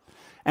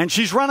 And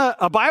she's run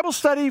a Bible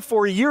study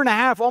for a year and a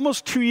half,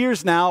 almost 2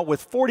 years now,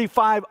 with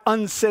 45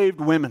 unsaved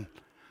women.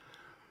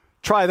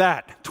 Try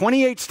that.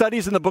 28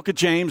 studies in the book of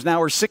James. Now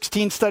we're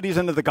 16 studies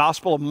into the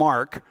Gospel of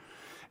Mark.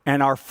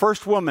 And our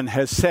first woman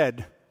has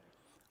said,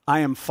 I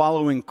am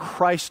following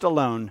Christ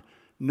alone,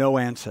 no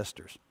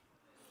ancestors.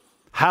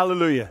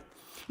 Hallelujah.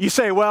 You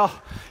say, well,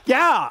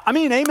 yeah,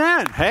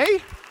 amen. Hey,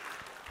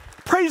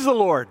 praise the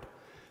Lord.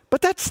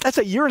 But that's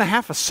a year and a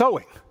half of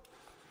sowing.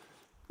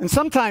 And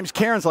sometimes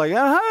Karen's like,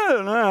 why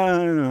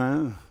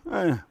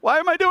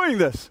am I doing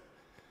this?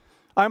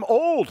 I'm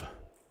old.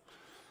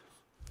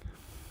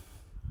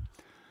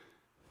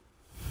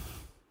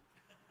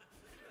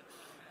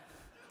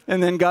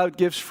 And then God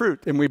gives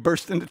fruit, and we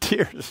burst into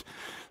tears.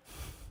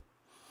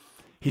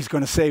 He's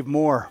going to save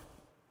more.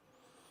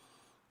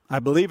 I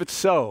believe it's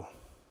so.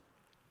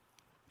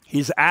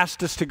 He's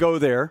asked us to go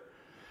there.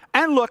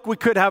 And look, we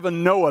could have a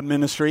Noah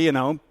ministry,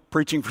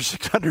 preaching for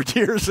 600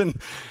 years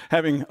and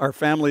having our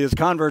family as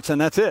converts,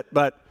 and that's it.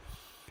 But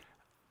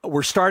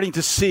we're starting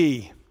to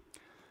see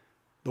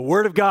the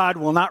Word of God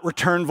will not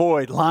return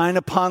void, line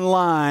upon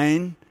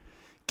line.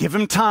 Give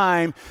them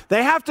time.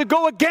 They have to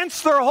go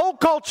against their whole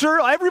culture,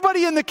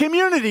 everybody in the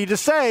community, to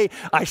say,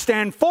 I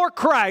stand for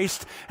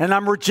Christ, and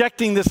I'm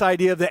rejecting this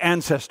idea of the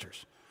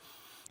ancestors.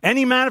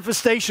 Any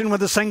manifestation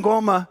with a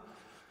Sangoma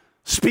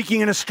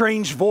speaking in a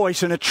strange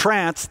voice in a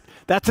trance,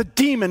 that's a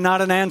demon,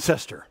 not an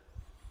ancestor.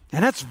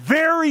 And that's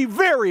very,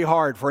 very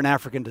hard for an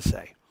African to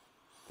say.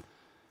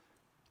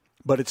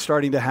 But it's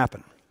starting to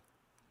happen.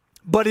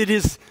 But it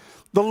is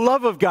the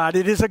love of God.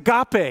 It is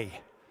agape.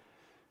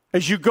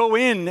 As you go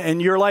in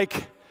and you're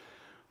like,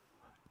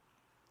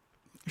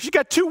 she's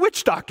got 2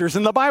 witch doctors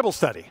in the Bible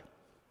study.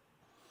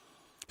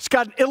 She's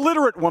got an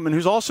illiterate woman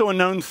who's also a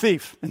known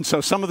thief. And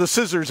so some of the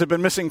scissors have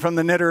been missing from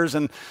the knitters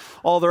and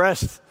all the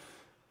rest.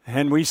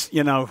 And we,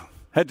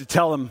 had to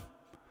tell them,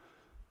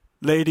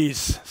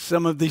 ladies,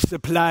 some of the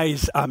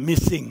supplies are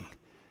missing.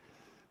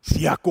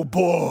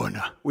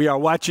 Siakobon, we are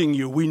watching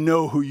you. We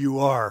know who you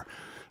are.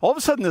 All of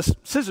a sudden, the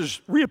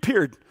scissors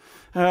reappeared.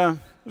 It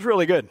was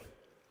really good.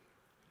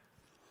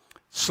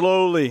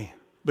 Slowly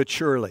but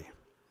surely.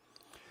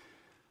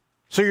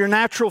 So your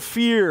natural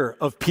fear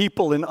of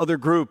people in other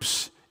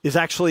groups is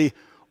actually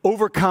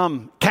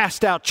overcome,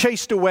 cast out,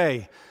 chased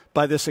away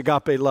by this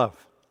agape love.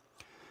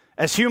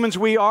 As humans,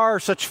 we are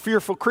such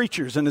fearful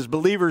creatures, and as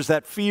believers,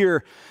 that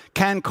fear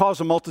can cause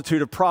a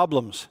multitude of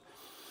problems.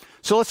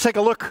 So let's take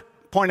a look.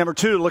 Point number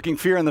 2, looking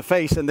fear in the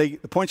face, and the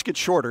points get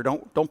shorter.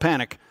 Don't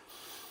panic.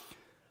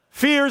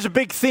 Fear is a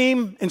big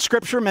theme in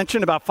Scripture,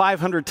 mentioned about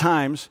 500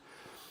 times.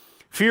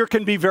 Fear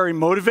can be very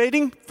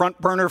motivating, front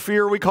burner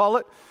fear we call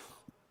it.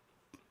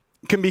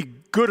 It can be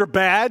good or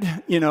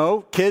bad.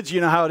 Kids,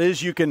 you know how it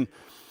is. You can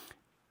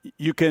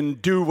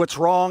do what's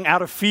wrong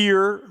out of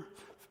fear.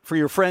 For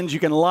your friends, you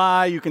can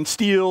lie, you can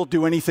steal,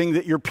 do anything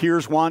that your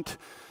peers want.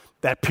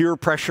 That peer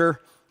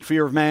pressure,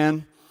 fear of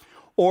man.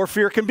 Or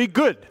fear can be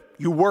good.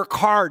 You work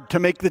hard to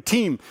make the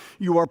team.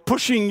 You are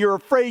pushing, you're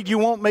afraid you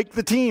won't make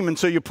the team, and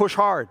so you push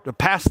hard to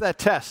pass that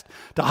test,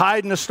 to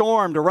hide in a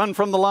storm, to run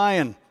from the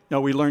lion.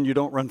 No, we learned you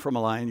don't run from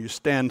a lion. You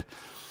stand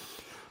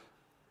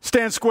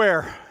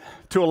square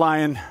to a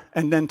lion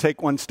and then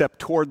take one step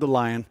toward the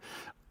lion.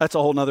 That's a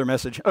whole nother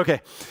message.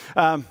 Okay.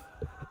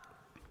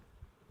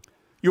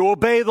 You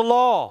obey the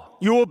law.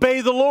 You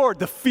obey the Lord,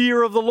 the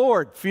fear of the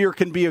Lord. Fear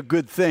can be a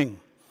good thing.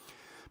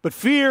 But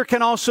fear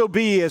can also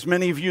be, as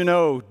many of you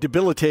know,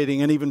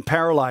 debilitating and even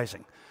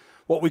paralyzing.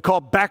 What we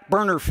call back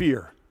burner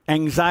fear,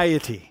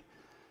 anxiety.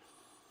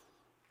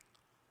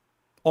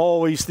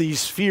 Always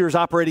these fears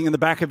operating in the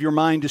back of your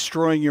mind,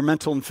 destroying your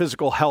mental and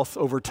physical health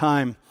over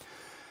time.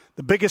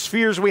 The biggest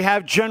fears we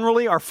have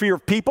generally are fear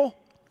of people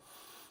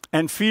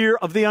and fear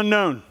of the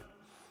unknown,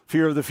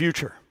 fear of the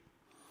future.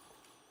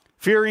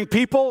 Fearing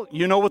people,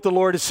 you know what the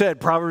Lord has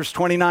said. Proverbs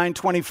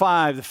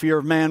 29:25, the fear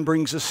of man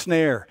brings a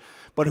snare,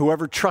 but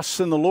whoever trusts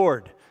in the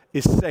Lord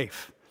is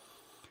safe.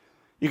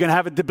 You can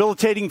have a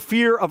debilitating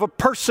fear of a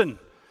person.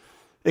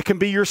 It can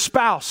be your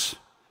spouse.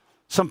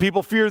 Some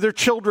people fear their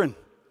children.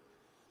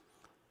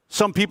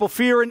 Some people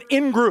fear an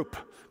in-group,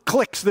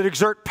 cliques that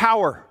exert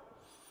power.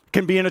 It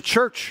can be in a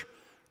church.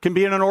 It can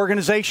be in an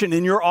organization,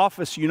 in your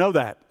office. You know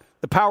that.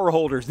 The power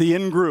holders, the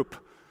in-group.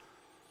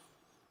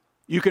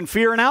 You can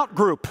fear an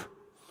out-group.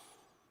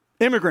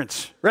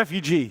 Immigrants,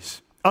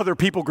 refugees, other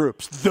people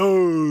groups.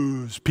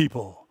 Those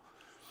people.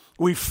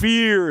 We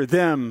fear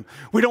them.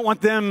 We don't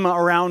want them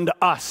around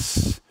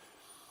us.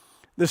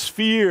 This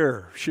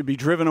fear should be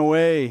driven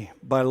away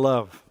by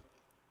love.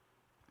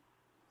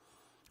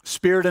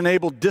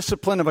 Spirit-enabled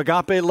discipline of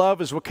agape love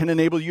is what can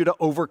enable you to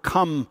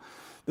overcome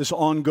this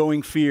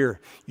ongoing fear.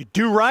 You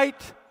do right,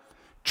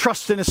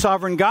 trust in a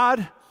sovereign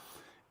God,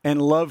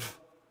 and love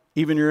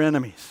even your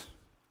enemies.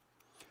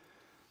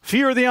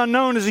 Fear of the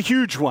unknown is a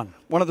huge one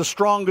of the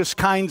strongest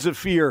kinds of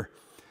fear.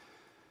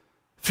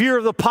 Fear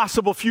of the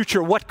possible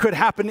future, what could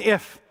happen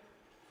if.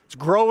 It's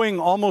growing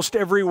almost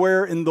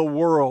everywhere in the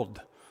world.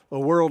 The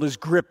world is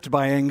gripped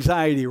by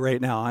anxiety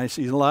right now. I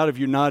see a lot of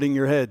you nodding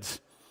your heads.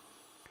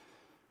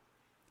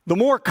 The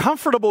more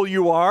comfortable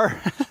you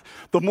are,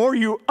 the more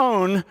you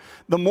own,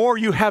 the more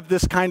you have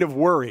this kind of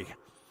worry.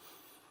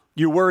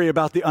 You worry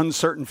about the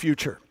uncertain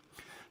future.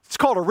 It's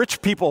called a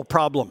rich people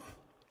problem.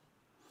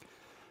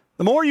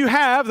 The more you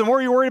have, the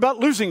more you worry about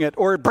losing it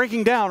or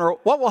breaking down or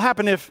what will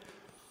happen if.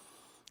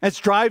 It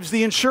drives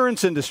the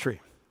insurance industry.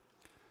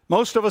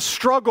 Most of us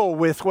struggle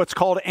with what's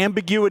called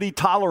ambiguity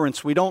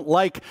tolerance. We don't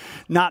like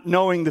not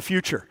knowing the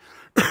future.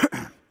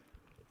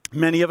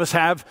 Many of us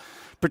have,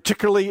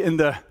 particularly in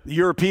the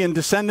European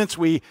descendants,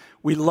 we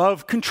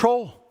love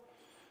control.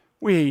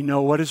 We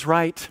know what is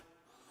right.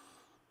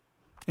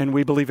 And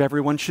we believe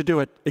everyone should do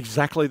it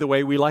exactly the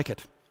way we like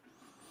it.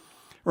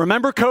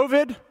 Remember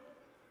COVID?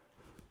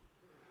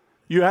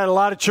 You had a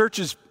lot of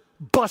churches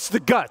bust the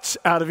guts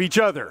out of each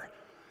other,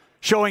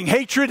 showing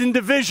hatred and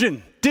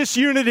division,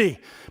 disunity,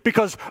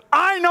 because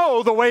I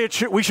know the way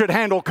we should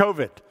handle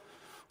COVID.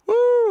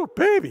 Woo,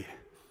 baby.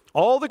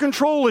 All the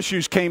control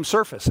issues came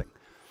surfacing.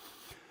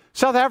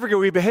 South Africa,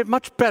 we behaved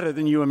much better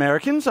than you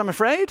Americans, I'm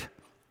afraid.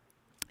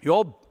 You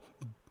all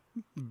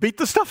beat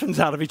the stuffings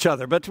out of each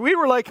other. But we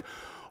were like,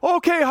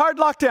 okay, hard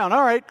lockdown.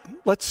 All right,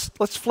 let's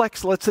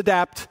flex, let's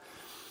adapt.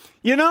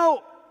 You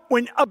know,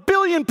 when 1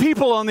 billion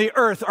people on the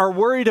earth are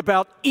worried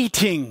about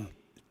eating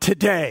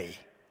today,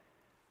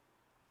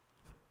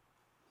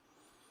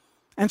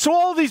 and so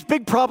all these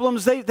big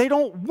problems, they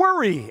don't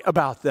worry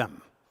about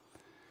them.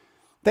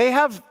 They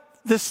have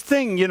this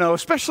thing, you know,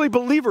 especially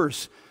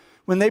believers,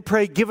 when they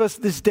pray, give us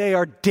this day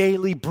our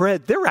daily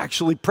bread. They're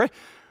actually praying.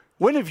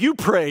 When have you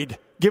prayed,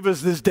 give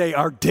us this day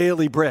our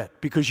daily bread?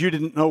 Because you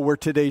didn't know where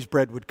today's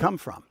bread would come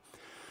from.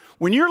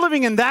 When you're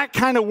living in that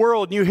kind of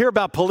world and you hear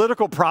about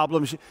political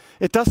problems,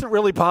 it doesn't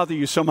really bother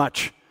you so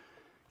much.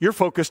 You're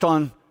focused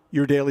on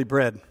your daily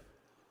bread.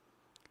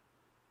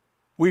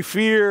 We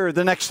fear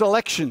the next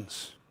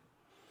elections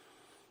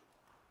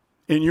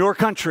in your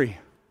country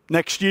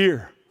next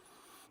year,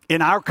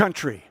 in our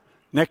country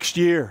next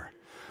year.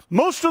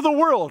 Most of the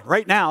world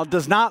right now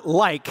does not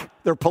like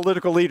their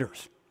political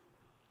leaders.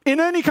 In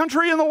any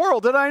country in the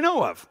world that I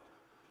know of.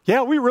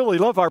 Yeah, we really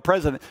love our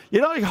president.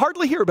 You know, you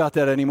hardly hear about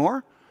that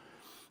anymore.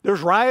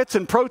 There's riots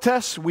and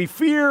protests. We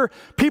fear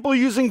people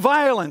using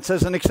violence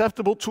as an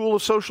acceptable tool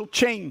of social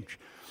change.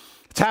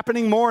 It's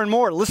happening more and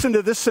more. Listen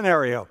to this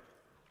scenario.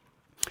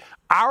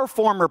 Our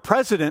former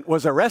president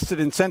was arrested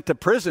and sent to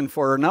prison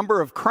for a number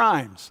of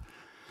crimes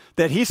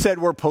that he said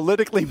were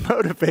politically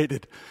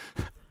motivated.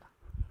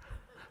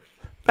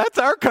 That's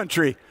our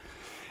country.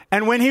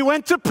 And when he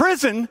went to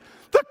prison,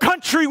 the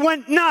country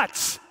went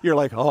nuts. You're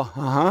like,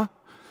 oh,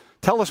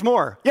 Tell us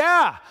more.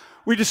 Yeah,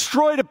 we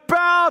destroyed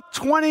about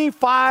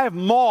 25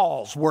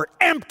 malls, were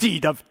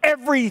emptied of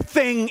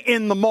everything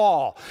in the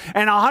mall.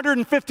 And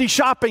 150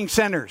 shopping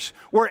centers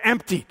were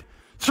emptied.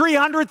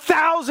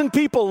 300,000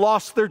 people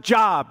lost their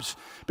jobs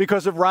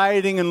because of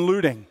rioting and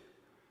looting,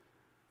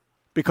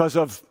 because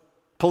of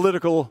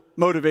political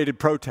motivated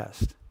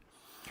protest.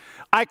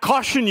 I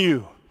caution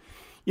you,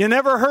 you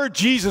never heard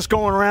Jesus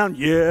going around,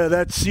 yeah,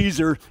 that's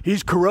Caesar.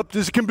 He's corrupt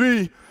as can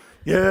be.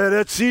 Yeah,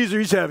 that's Caesar.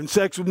 He's having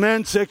sex with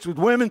men, sex with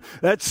women.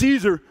 That's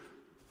Caesar.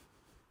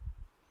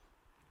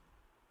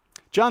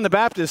 John the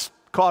Baptist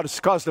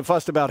caused a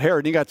fuss about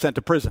Herod, and he got sent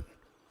to prison.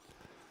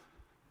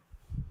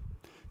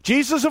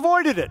 Jesus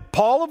avoided it.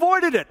 Paul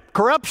avoided it.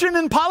 Corruption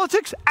in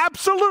politics?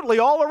 Absolutely,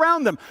 all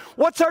around them.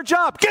 What's our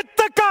job? Get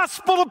the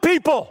gospel to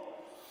people.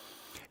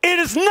 It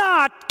is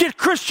not get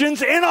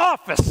Christians in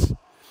office.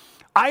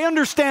 I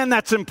understand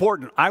that's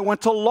important. I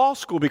went to law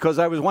school because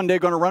I was one day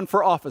going to run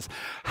for office.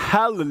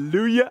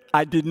 Hallelujah,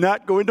 I did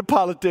not go into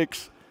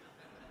politics.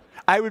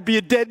 I would be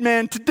a dead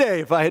man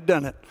today if I had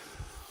done it.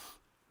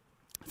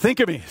 Think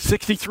of me,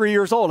 63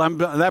 years old. I'm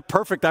that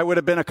perfect. I would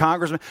have been a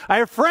congressman. I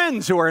have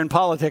friends who are in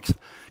politics.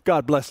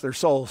 God bless their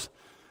souls.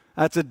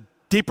 That's a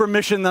deeper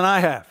mission than I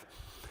have.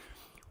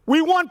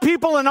 We want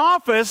people in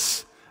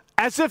office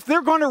as if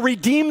they're going to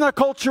redeem the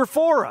culture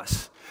for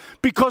us,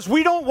 because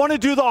we don't want to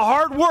do the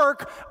hard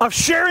work of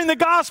sharing the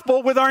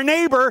gospel with our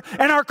neighbor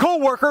and our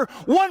coworker,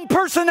 one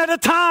person at a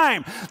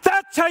time.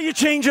 That's how you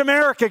change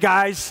America,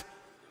 guys.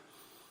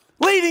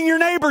 Leading your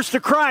neighbors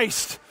to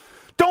Christ.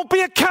 Don't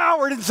be a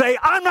coward and say,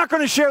 I'm not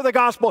going to share the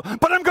gospel,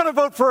 but I'm going to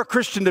vote for a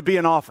Christian to be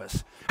in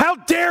office. How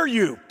dare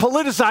you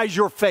politicize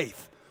your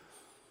faith?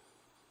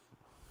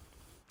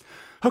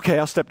 Okay,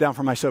 I'll step down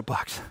from my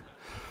soapbox.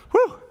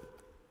 Whew.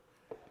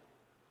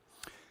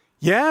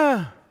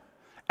 Yeah.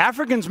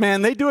 Africans,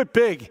 man, they do it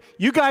big.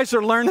 You guys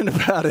are learning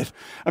about it.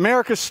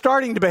 America's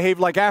starting to behave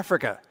like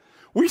Africa.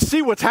 We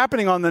see what's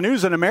happening on the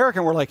news in America,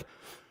 and we're like,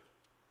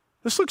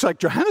 this looks like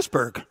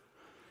Johannesburg.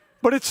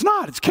 But it's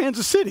not. It's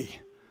Kansas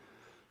City.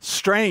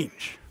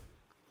 Strange.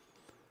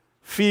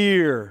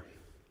 Fear.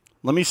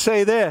 Let me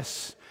say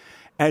this.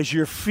 As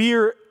your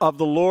fear of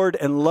the Lord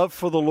and love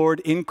for the Lord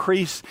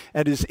increase,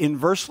 it is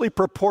inversely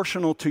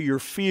proportional to your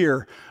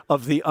fear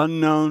of the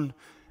unknown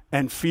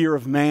and fear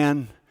of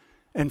man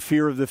and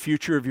fear of the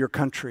future of your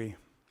country.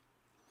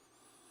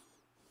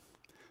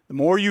 The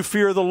more you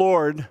fear the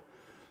Lord,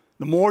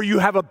 the more you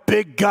have a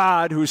big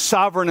God who's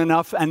sovereign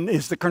enough and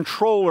is the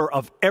controller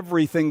of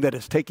everything that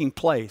is taking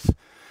place.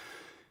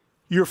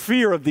 Your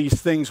fear of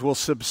these things will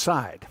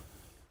subside.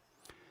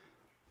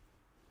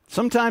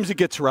 Sometimes it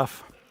gets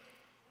rough.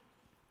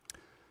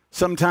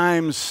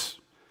 Sometimes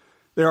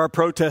there are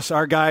protests.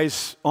 Our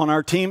guys on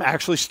our team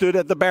actually stood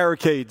at the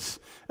barricades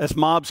as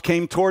mobs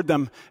came toward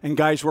them and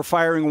guys were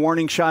firing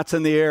warning shots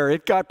in the air.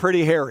 It got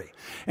pretty hairy.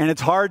 And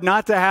it's hard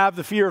not to have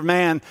the fear of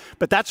man,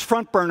 but that's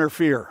front burner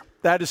fear.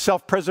 That is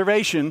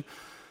self-preservation.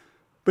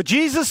 But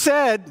Jesus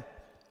said,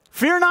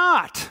 fear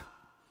not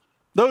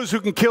those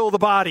who can kill the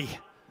body,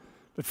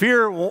 but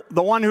fear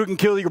the one who can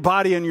kill your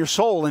body and your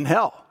soul in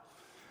hell.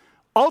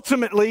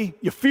 Ultimately,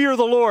 you fear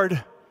the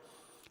Lord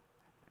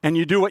and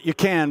you do what you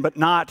can, but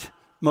not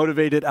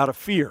motivated out of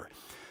fear.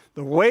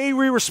 The way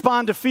we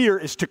respond to fear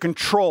is to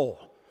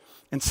control,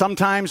 and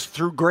sometimes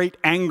through great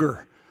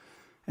anger.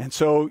 And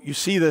so you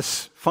see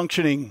this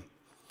functioning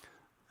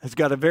has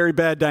got a very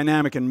bad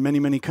dynamic in many,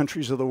 many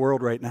countries of the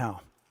world right now.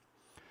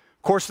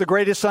 Of course, the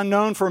greatest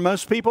unknown for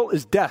most people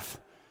is death.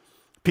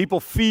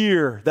 People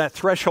fear that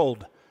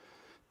threshold.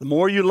 The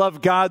more you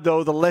love God,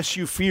 though, the less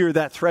you fear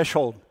that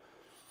threshold.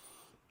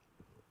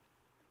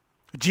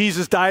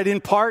 Jesus died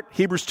in part,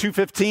 Hebrews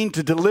 2:15,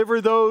 to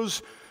deliver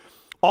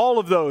all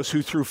of those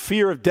who through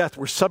fear of death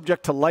were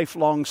subject to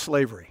lifelong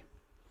slavery.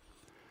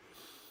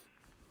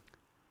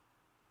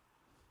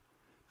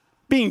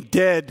 Being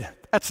dead,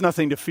 that's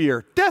nothing to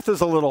fear. Death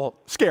is a little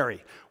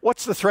scary.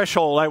 What's the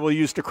threshold I will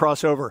use to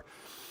cross over?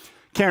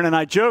 Karen and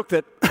I joke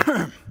that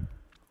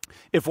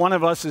if one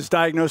of us is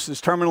diagnosed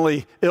as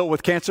terminally ill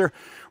with cancer,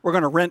 we're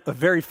going to rent a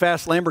very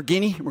fast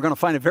Lamborghini. We're going to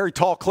find a very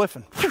tall cliff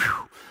and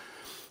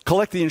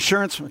collect the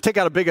insurance, take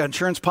out a big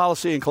insurance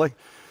policy and collect.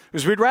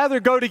 Because we'd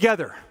rather go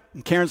together.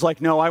 And Karen's like,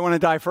 no, I want to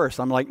die first.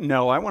 I'm like,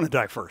 no, I want to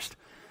die first.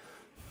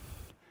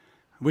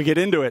 We get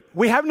into it.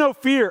 We have no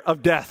fear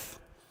of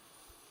death.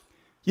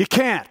 You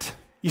can't.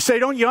 You say,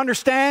 don't you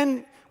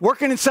understand?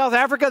 Working in South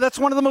Africa, that's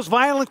one of the most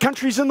violent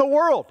countries in the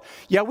world.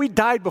 Yeah, we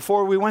died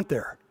before we went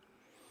there.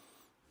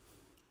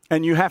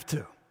 And you have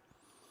to.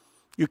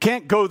 You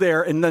can't go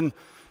there and then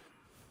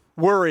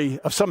worry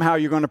of somehow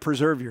you're going to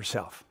preserve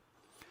yourself.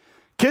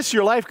 Kiss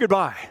your life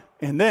goodbye,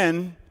 and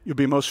then you'll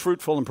be most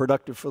fruitful and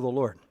productive for the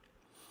Lord.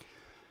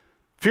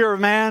 Fear of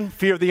man,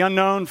 fear of the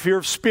unknown, fear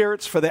of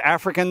spirits for the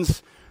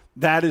Africans,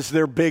 that is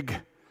their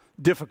big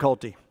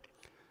difficulty.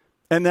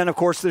 And then, of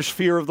course, there's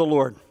fear of the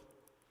Lord.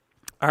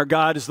 Our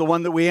God is the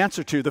one that we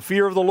answer to. The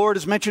fear of the Lord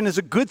is mentioned as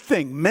a good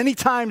thing many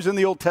times in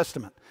the Old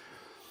Testament.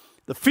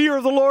 The fear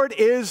of the Lord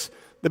is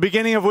the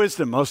beginning of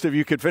wisdom. Most of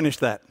you could finish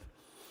that.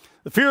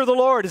 The fear of the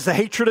Lord is the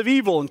hatred of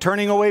evil and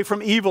turning away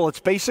from evil. It's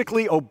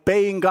basically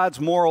obeying God's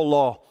moral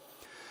law.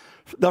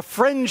 The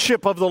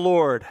friendship of the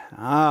Lord.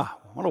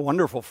 What a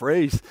wonderful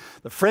phrase.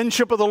 The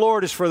friendship of the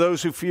Lord is for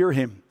those who fear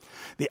him.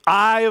 The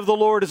eye of the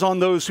Lord is on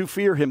those who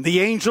fear him.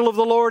 The angel of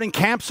the Lord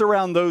encamps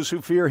around those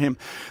who fear him.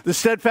 The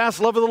steadfast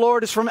love of the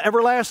Lord is from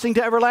everlasting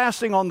to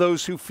everlasting on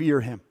those who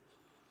fear him.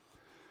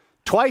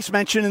 Twice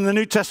mentioned in the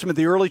New Testament,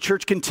 the early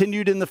church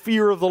continued in the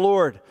fear of the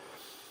Lord.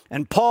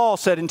 And Paul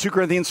said in 2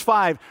 Corinthians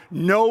 5,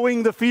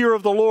 knowing the fear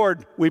of the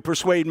Lord, we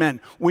persuade men.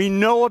 We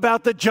know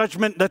about the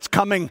judgment that's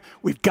coming.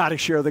 We've got to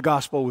share the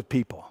gospel with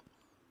people.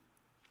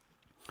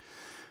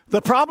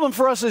 The problem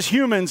for us as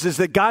humans is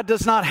that God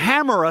does not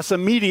hammer us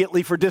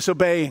immediately for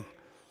disobeying.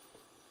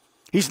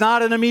 He's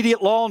not an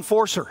immediate law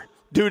enforcer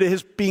due to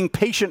his being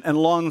patient and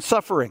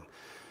long-suffering.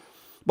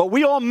 But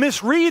we all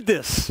misread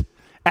this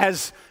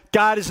as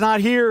God is not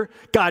here,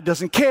 God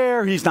doesn't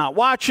care, he's not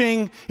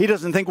watching, he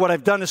doesn't think what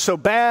I've done is so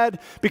bad.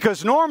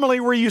 Because normally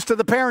we're used to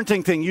the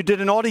parenting thing. You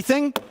did a naughty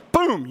thing,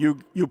 boom,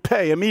 you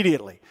pay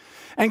immediately.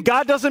 And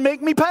God doesn't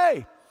make me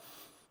pay.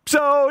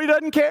 So he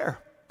doesn't care.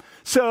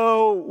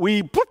 So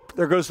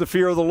there goes the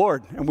fear of the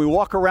Lord. And we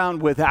walk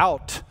around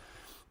without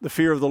the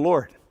fear of the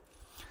Lord.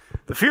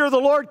 The fear of the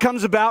Lord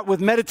comes about with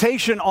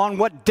meditation on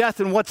what death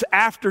and what's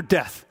after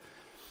death.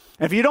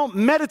 And if you don't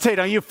meditate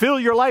on it, you fill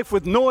your life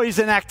with noise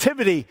and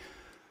activity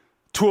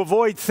to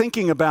avoid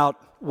thinking about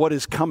what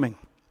is coming.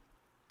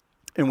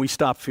 And we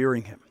stop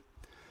fearing him.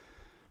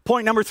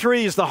 Point number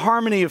 3 is the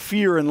harmony of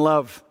fear and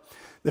love.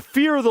 The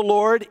fear of the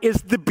Lord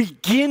is the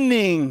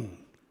beginning.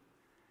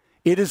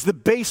 It is the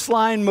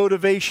baseline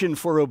motivation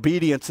for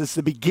obedience. It's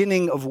the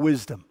beginning of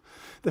wisdom.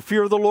 The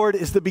fear of the Lord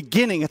is the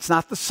beginning. It's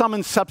not the sum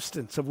and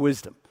substance of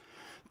wisdom.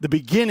 The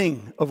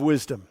beginning of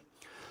wisdom.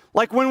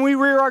 Like when we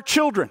rear our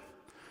children.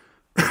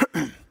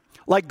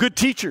 Like good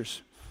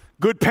teachers,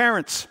 good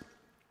parents.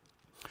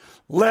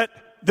 Let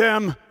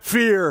them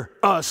fear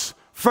us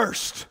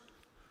first.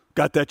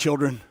 Got that,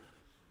 children?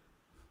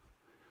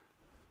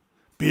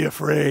 Be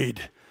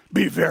afraid.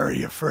 Be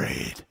very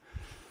afraid.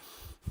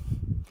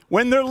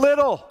 When they're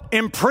little,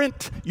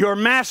 imprint your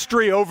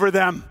mastery over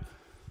them.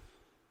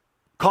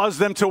 Cause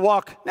them to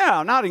walk,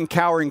 now, not in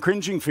cowering,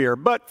 cringing fear,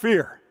 but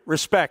fear,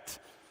 respect.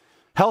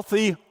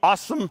 Healthy,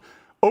 awesome,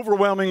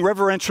 overwhelming,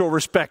 reverential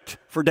respect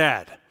for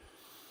dad.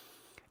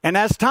 And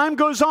as time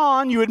goes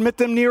on, you admit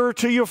them nearer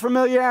to your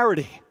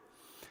familiarity.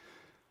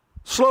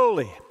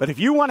 Slowly. But if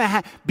you want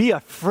to be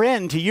a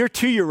friend to your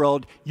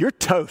 2-year-old, you're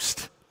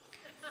toast.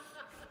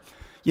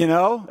 You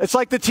know, it's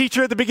like the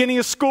teacher at the beginning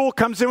of school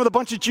comes in with a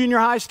bunch of junior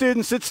high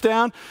students, sits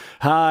down.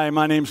 Hi,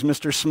 my name's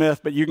Mr.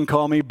 Smith, but you can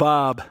call me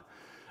Bob.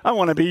 I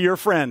want to be your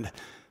friend.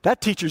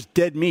 That teacher's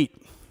dead meat.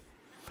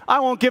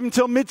 I won't give him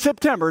until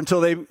mid-September until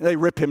they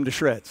rip him to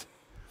shreds.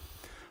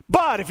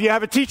 But if you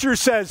have a teacher who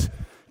says,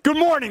 good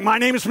morning, my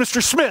name is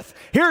Mr. Smith.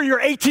 Here are your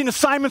 18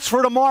 assignments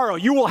for tomorrow.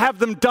 You will have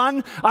them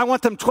done. I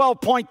want them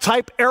 12-point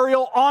type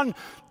Arial on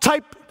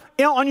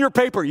your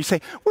paper. You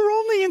say, we're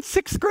only in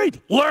 6th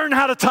grade. Learn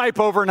how to type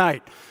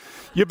overnight.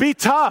 You be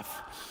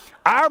tough.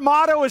 Our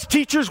motto as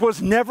teachers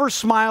was never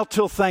smile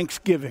till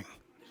Thanksgiving.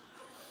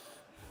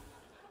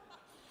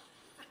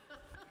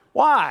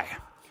 Why?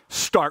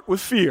 Start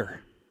with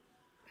fear.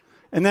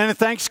 And then at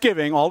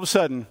Thanksgiving, all of a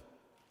sudden,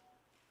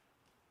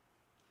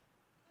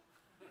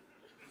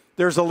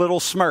 there's a little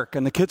smirk.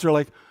 And the kids are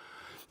like,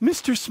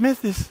 Mr.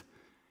 Smith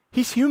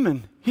he's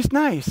human. He's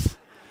nice.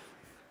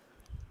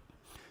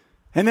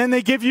 And then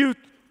they give you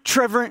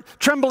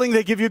trembling,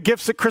 they give you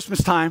gifts at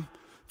Christmas time.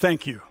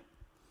 Thank you.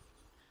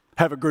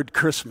 Have a good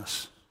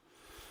Christmas.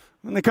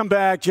 When they come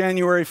back,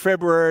 January,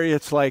 February,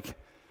 it's like,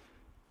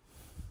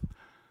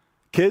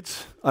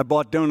 kids, I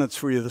bought donuts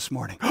for you this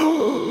morning.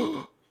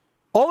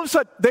 All of a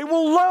sudden, they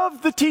will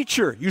love the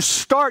teacher. You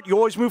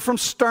always move from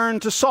stern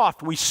to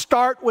soft. We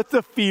start with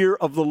the fear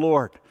of the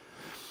Lord.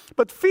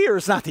 But fear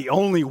is not the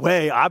only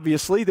way,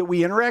 obviously, that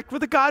we interact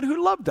with a God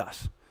who loved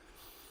us.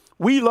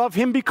 We love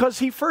him because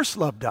he first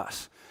loved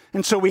us.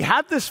 And so we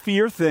have this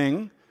fear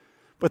thing,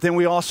 but then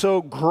we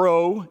also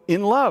grow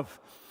in love.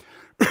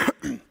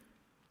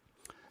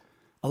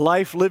 A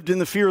life lived in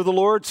the fear of the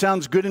Lord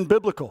sounds good and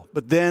biblical,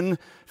 but then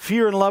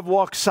fear and love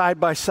walk side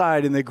by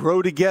side, and they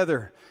grow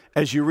together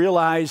as you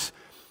realize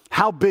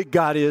how big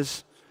God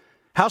is,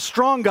 how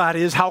strong God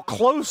is, how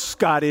close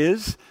God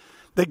is,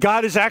 that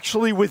God is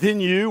actually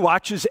within you,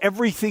 watches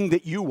everything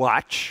that you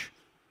watch.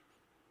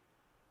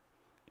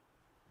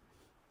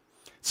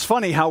 It's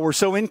funny how we're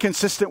so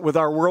inconsistent with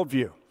our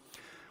worldview.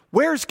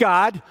 Where's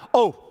God?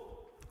 Oh,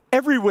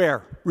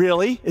 everywhere.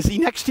 Really? Is he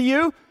next to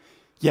you?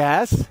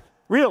 Yes.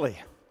 Really?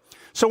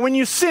 So when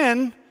you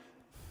sin,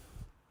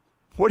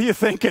 what are you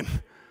thinking?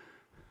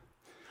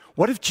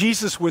 What if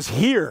Jesus was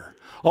here?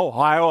 Oh,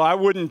 I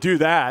wouldn't do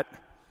that.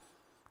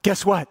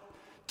 Guess what?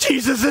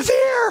 Jesus is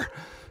here.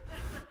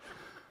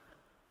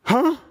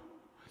 Huh?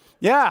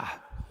 Yeah.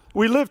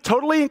 We live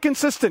totally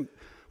inconsistent.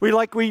 We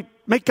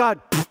make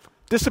God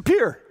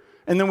disappear,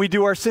 and then we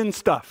do our sin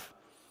stuff.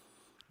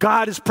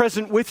 God is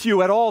present with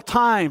you at all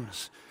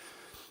times.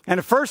 And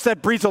at first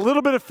that breeds a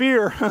little bit of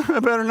fear. I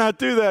better not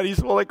do that. He's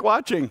like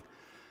watching.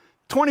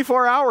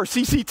 24-hour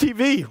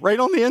CCTV right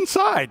on the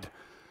inside.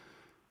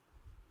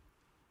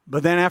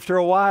 But then after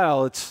a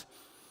while,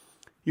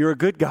 you're a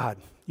good God.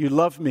 You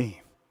love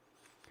me.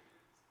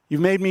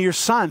 You've made me your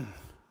son.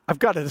 I've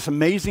got this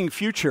amazing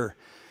future.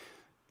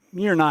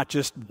 You're not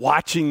just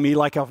watching me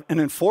like an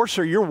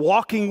enforcer. You're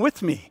walking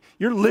with me.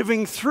 You're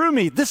living through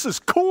me. This is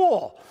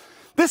cool.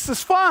 This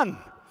is fun.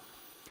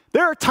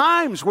 There are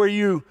times where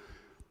you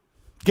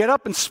get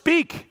up and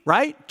speak,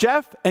 right,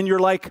 Jeff? And you're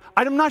like,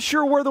 I'm not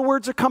sure where the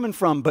words are coming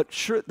from, but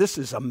sure, this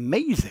is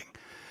amazing.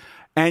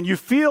 And you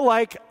feel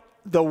like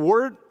the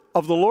word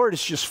of the Lord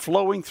is just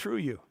flowing through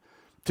you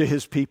to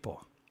his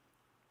people.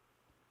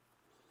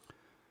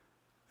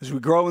 As we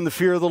grow in the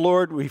fear of the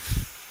Lord, we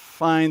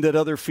find that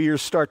other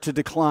fears start to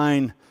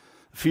decline.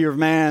 The fear of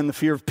man, the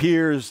fear of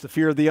peers, the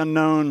fear of the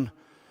unknown.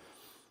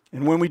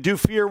 And when we do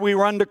fear, we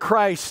run to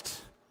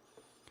Christ.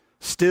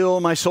 Still,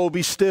 my soul,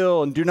 be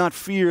still, and do not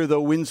fear, though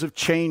winds of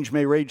change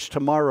may rage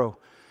tomorrow.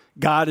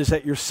 God is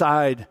at your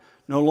side.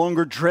 No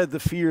longer dread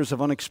the fears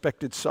of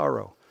unexpected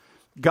sorrow.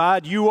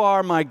 God, you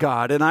are my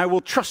God, and I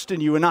will trust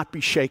in you and not be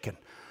shaken.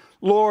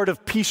 Lord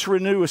of peace,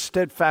 renew a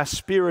steadfast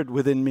spirit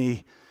within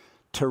me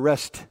to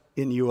rest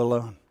in you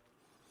alone.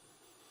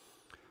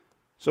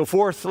 So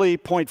fourthly,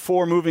 point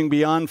 4, moving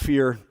beyond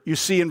fear, you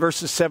see in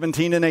verses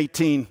 17 and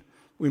 18,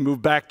 we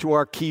move back to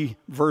our key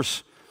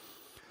verse.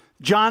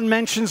 John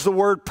mentions the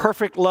word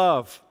perfect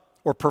love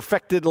or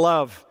perfected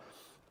love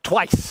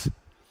twice.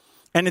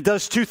 And it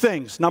does two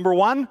things. Number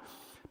one,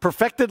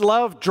 perfected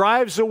love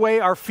drives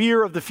away our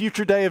fear of the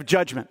future day of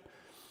judgment.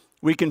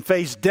 We can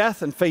face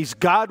death and face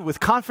God with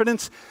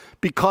confidence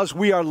because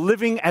we are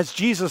living as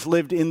Jesus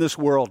lived in this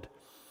world,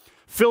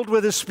 filled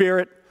with his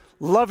Spirit,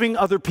 loving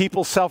other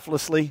people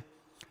selflessly,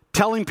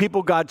 telling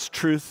people God's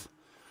truth.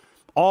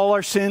 All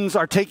our sins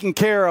are taken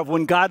care of.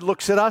 When God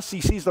looks at us,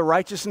 he sees the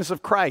righteousness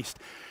of Christ.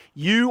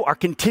 You are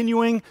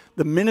continuing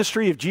the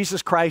ministry of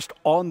Jesus Christ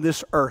on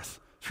this earth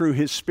through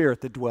his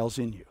Spirit that dwells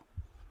in you.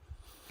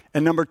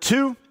 And number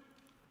 2,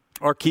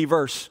 our key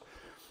verse,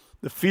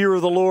 the fear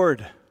of the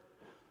Lord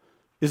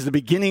is the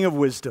beginning of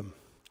wisdom,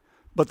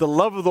 but the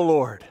love of the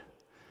Lord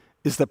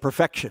is the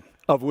perfection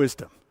of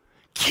wisdom.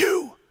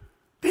 Cue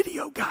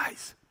video,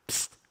 guys.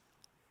 Psst.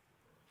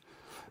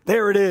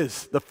 There it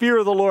is. The fear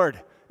of the Lord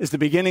is the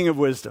beginning of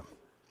wisdom,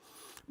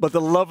 but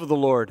the love of the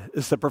Lord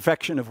is the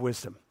perfection of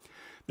wisdom.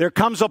 There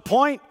comes a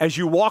point as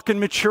you walk in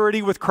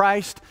maturity with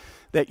Christ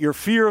that your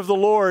fear of the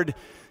Lord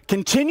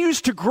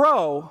continues to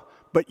grow,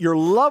 but your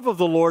love of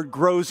the Lord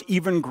grows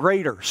even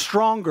greater,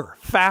 stronger,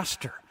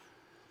 faster.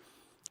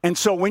 And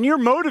so when you're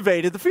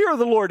motivated, the fear of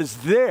the Lord is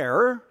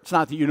there. It's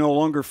not that you no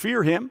longer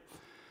fear him,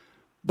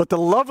 but the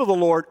love of the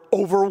Lord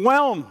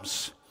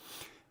overwhelms.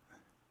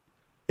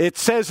 It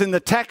says in the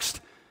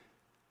text,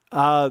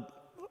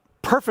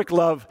 perfect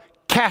love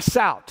casts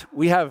out.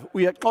 We have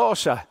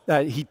Osha,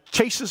 he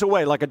chases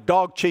away like a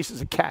dog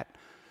chases a cat.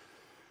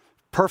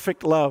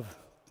 Perfect love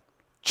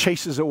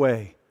chases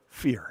away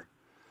fear.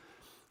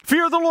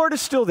 Fear of the Lord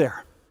is still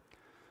there,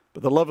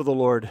 but the love of the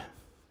Lord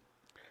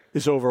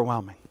is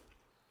overwhelming.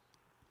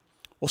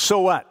 Well,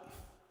 so what?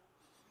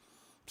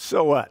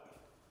 So what?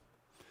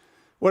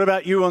 What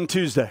about you on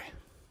Tuesday?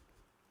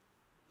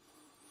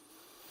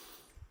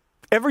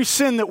 Every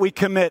sin that we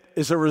commit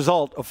is a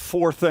result of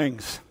 4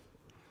 things.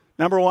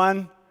 Number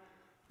 1,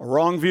 a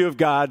wrong view of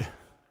God.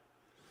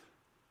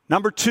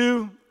 Number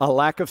 2, a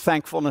lack of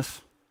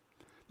thankfulness.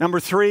 Number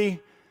 3,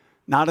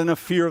 not enough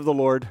fear of the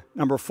Lord.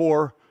 Number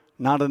 4,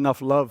 not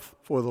enough love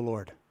for the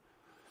Lord.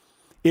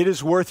 It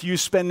is worth you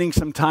spending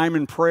some time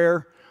in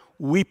prayer,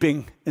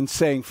 weeping and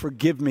saying,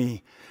 forgive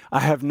me. I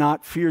have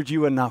not feared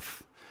you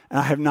enough, and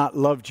I have not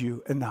loved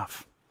you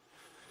enough.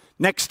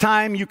 Next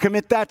time you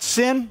commit that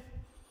sin,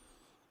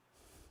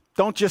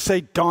 don't just say,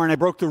 darn, I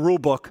broke the rule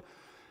book.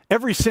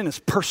 Every sin is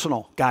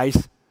personal,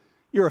 guys.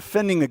 You're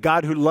offending the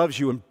God who loves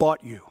you and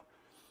bought you.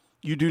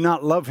 You do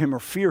not love him or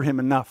fear him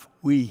enough.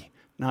 We,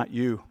 not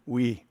you,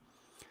 we.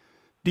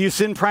 Do you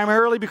sin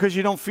primarily because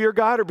you don't fear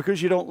God or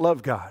because you don't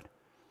love God?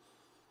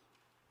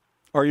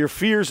 Are your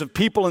fears of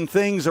people and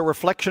things a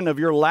reflection of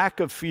your lack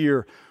of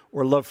fear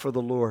or love for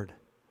the Lord?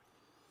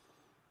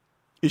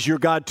 Is your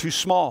God too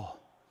small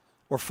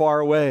or far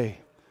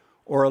away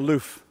or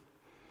aloof?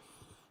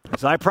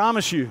 As I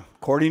promise you,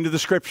 according to the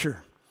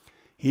Scripture,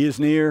 he is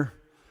near,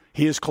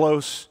 he is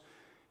close,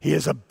 he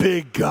is a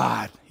big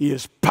God, he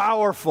is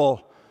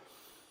powerful,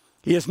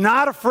 he is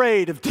not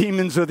afraid of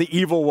demons or the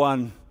evil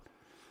one.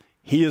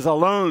 He is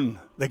alone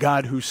the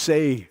God who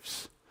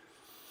saves.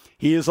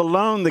 He is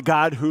alone the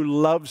God who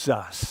loves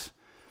us.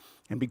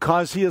 And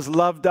because he has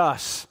loved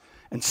us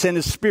and sent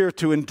his Spirit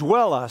to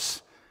indwell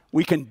us,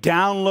 we can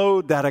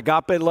download that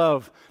agape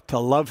love to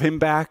love him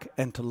back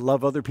and to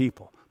love other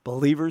people,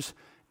 believers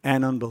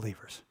and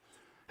unbelievers.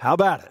 How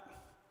about it?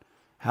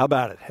 How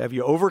about it? Have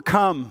you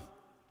overcome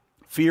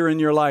fear in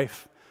your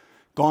life,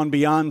 gone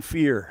beyond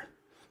fear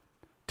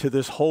to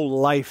this whole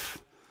life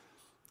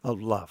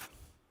of love?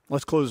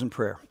 Let's close in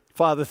prayer.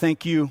 Father,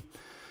 thank you.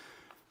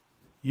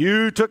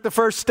 You took the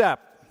first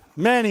step,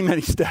 many,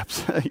 many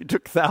steps. You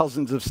took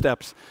thousands of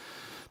steps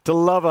to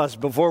love us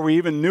before we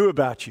even knew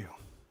about you.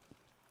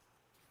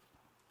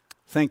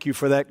 Thank you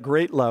for that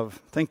great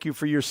love. Thank you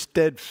for your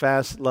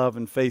steadfast love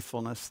and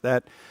faithfulness,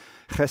 that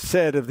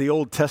chesed of the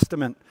Old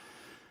Testament.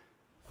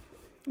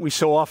 We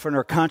so often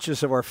are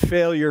conscious of our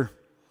failure,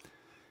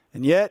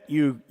 and yet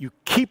you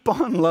keep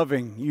on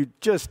loving. You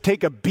just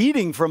take a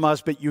beating from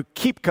us, but you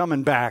keep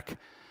coming back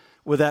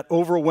with that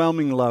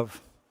overwhelming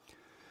love.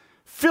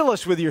 Fill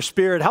us with your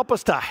Spirit. Help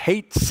us to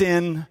hate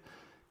sin.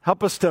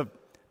 Help us to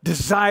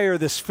desire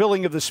this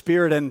filling of the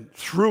Spirit, and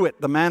through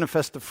it, the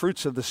manifest the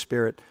fruits of the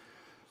Spirit.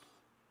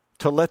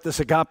 To let this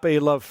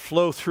agape love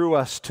flow through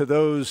us to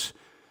those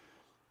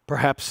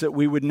perhaps that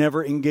we would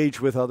never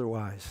engage with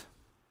otherwise.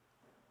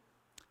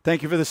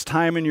 Thank you for this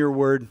time in your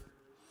word.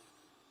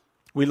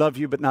 We love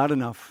you, but not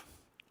enough.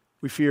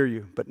 We fear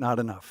you, but not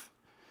enough.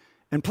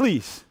 And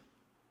please,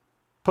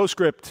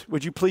 postscript,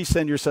 would you please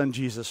send your son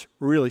Jesus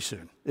really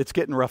soon? It's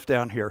getting rough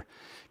down here.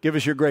 Give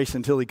us your grace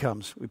until he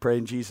comes. We pray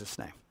in Jesus'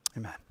 name.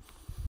 Amen.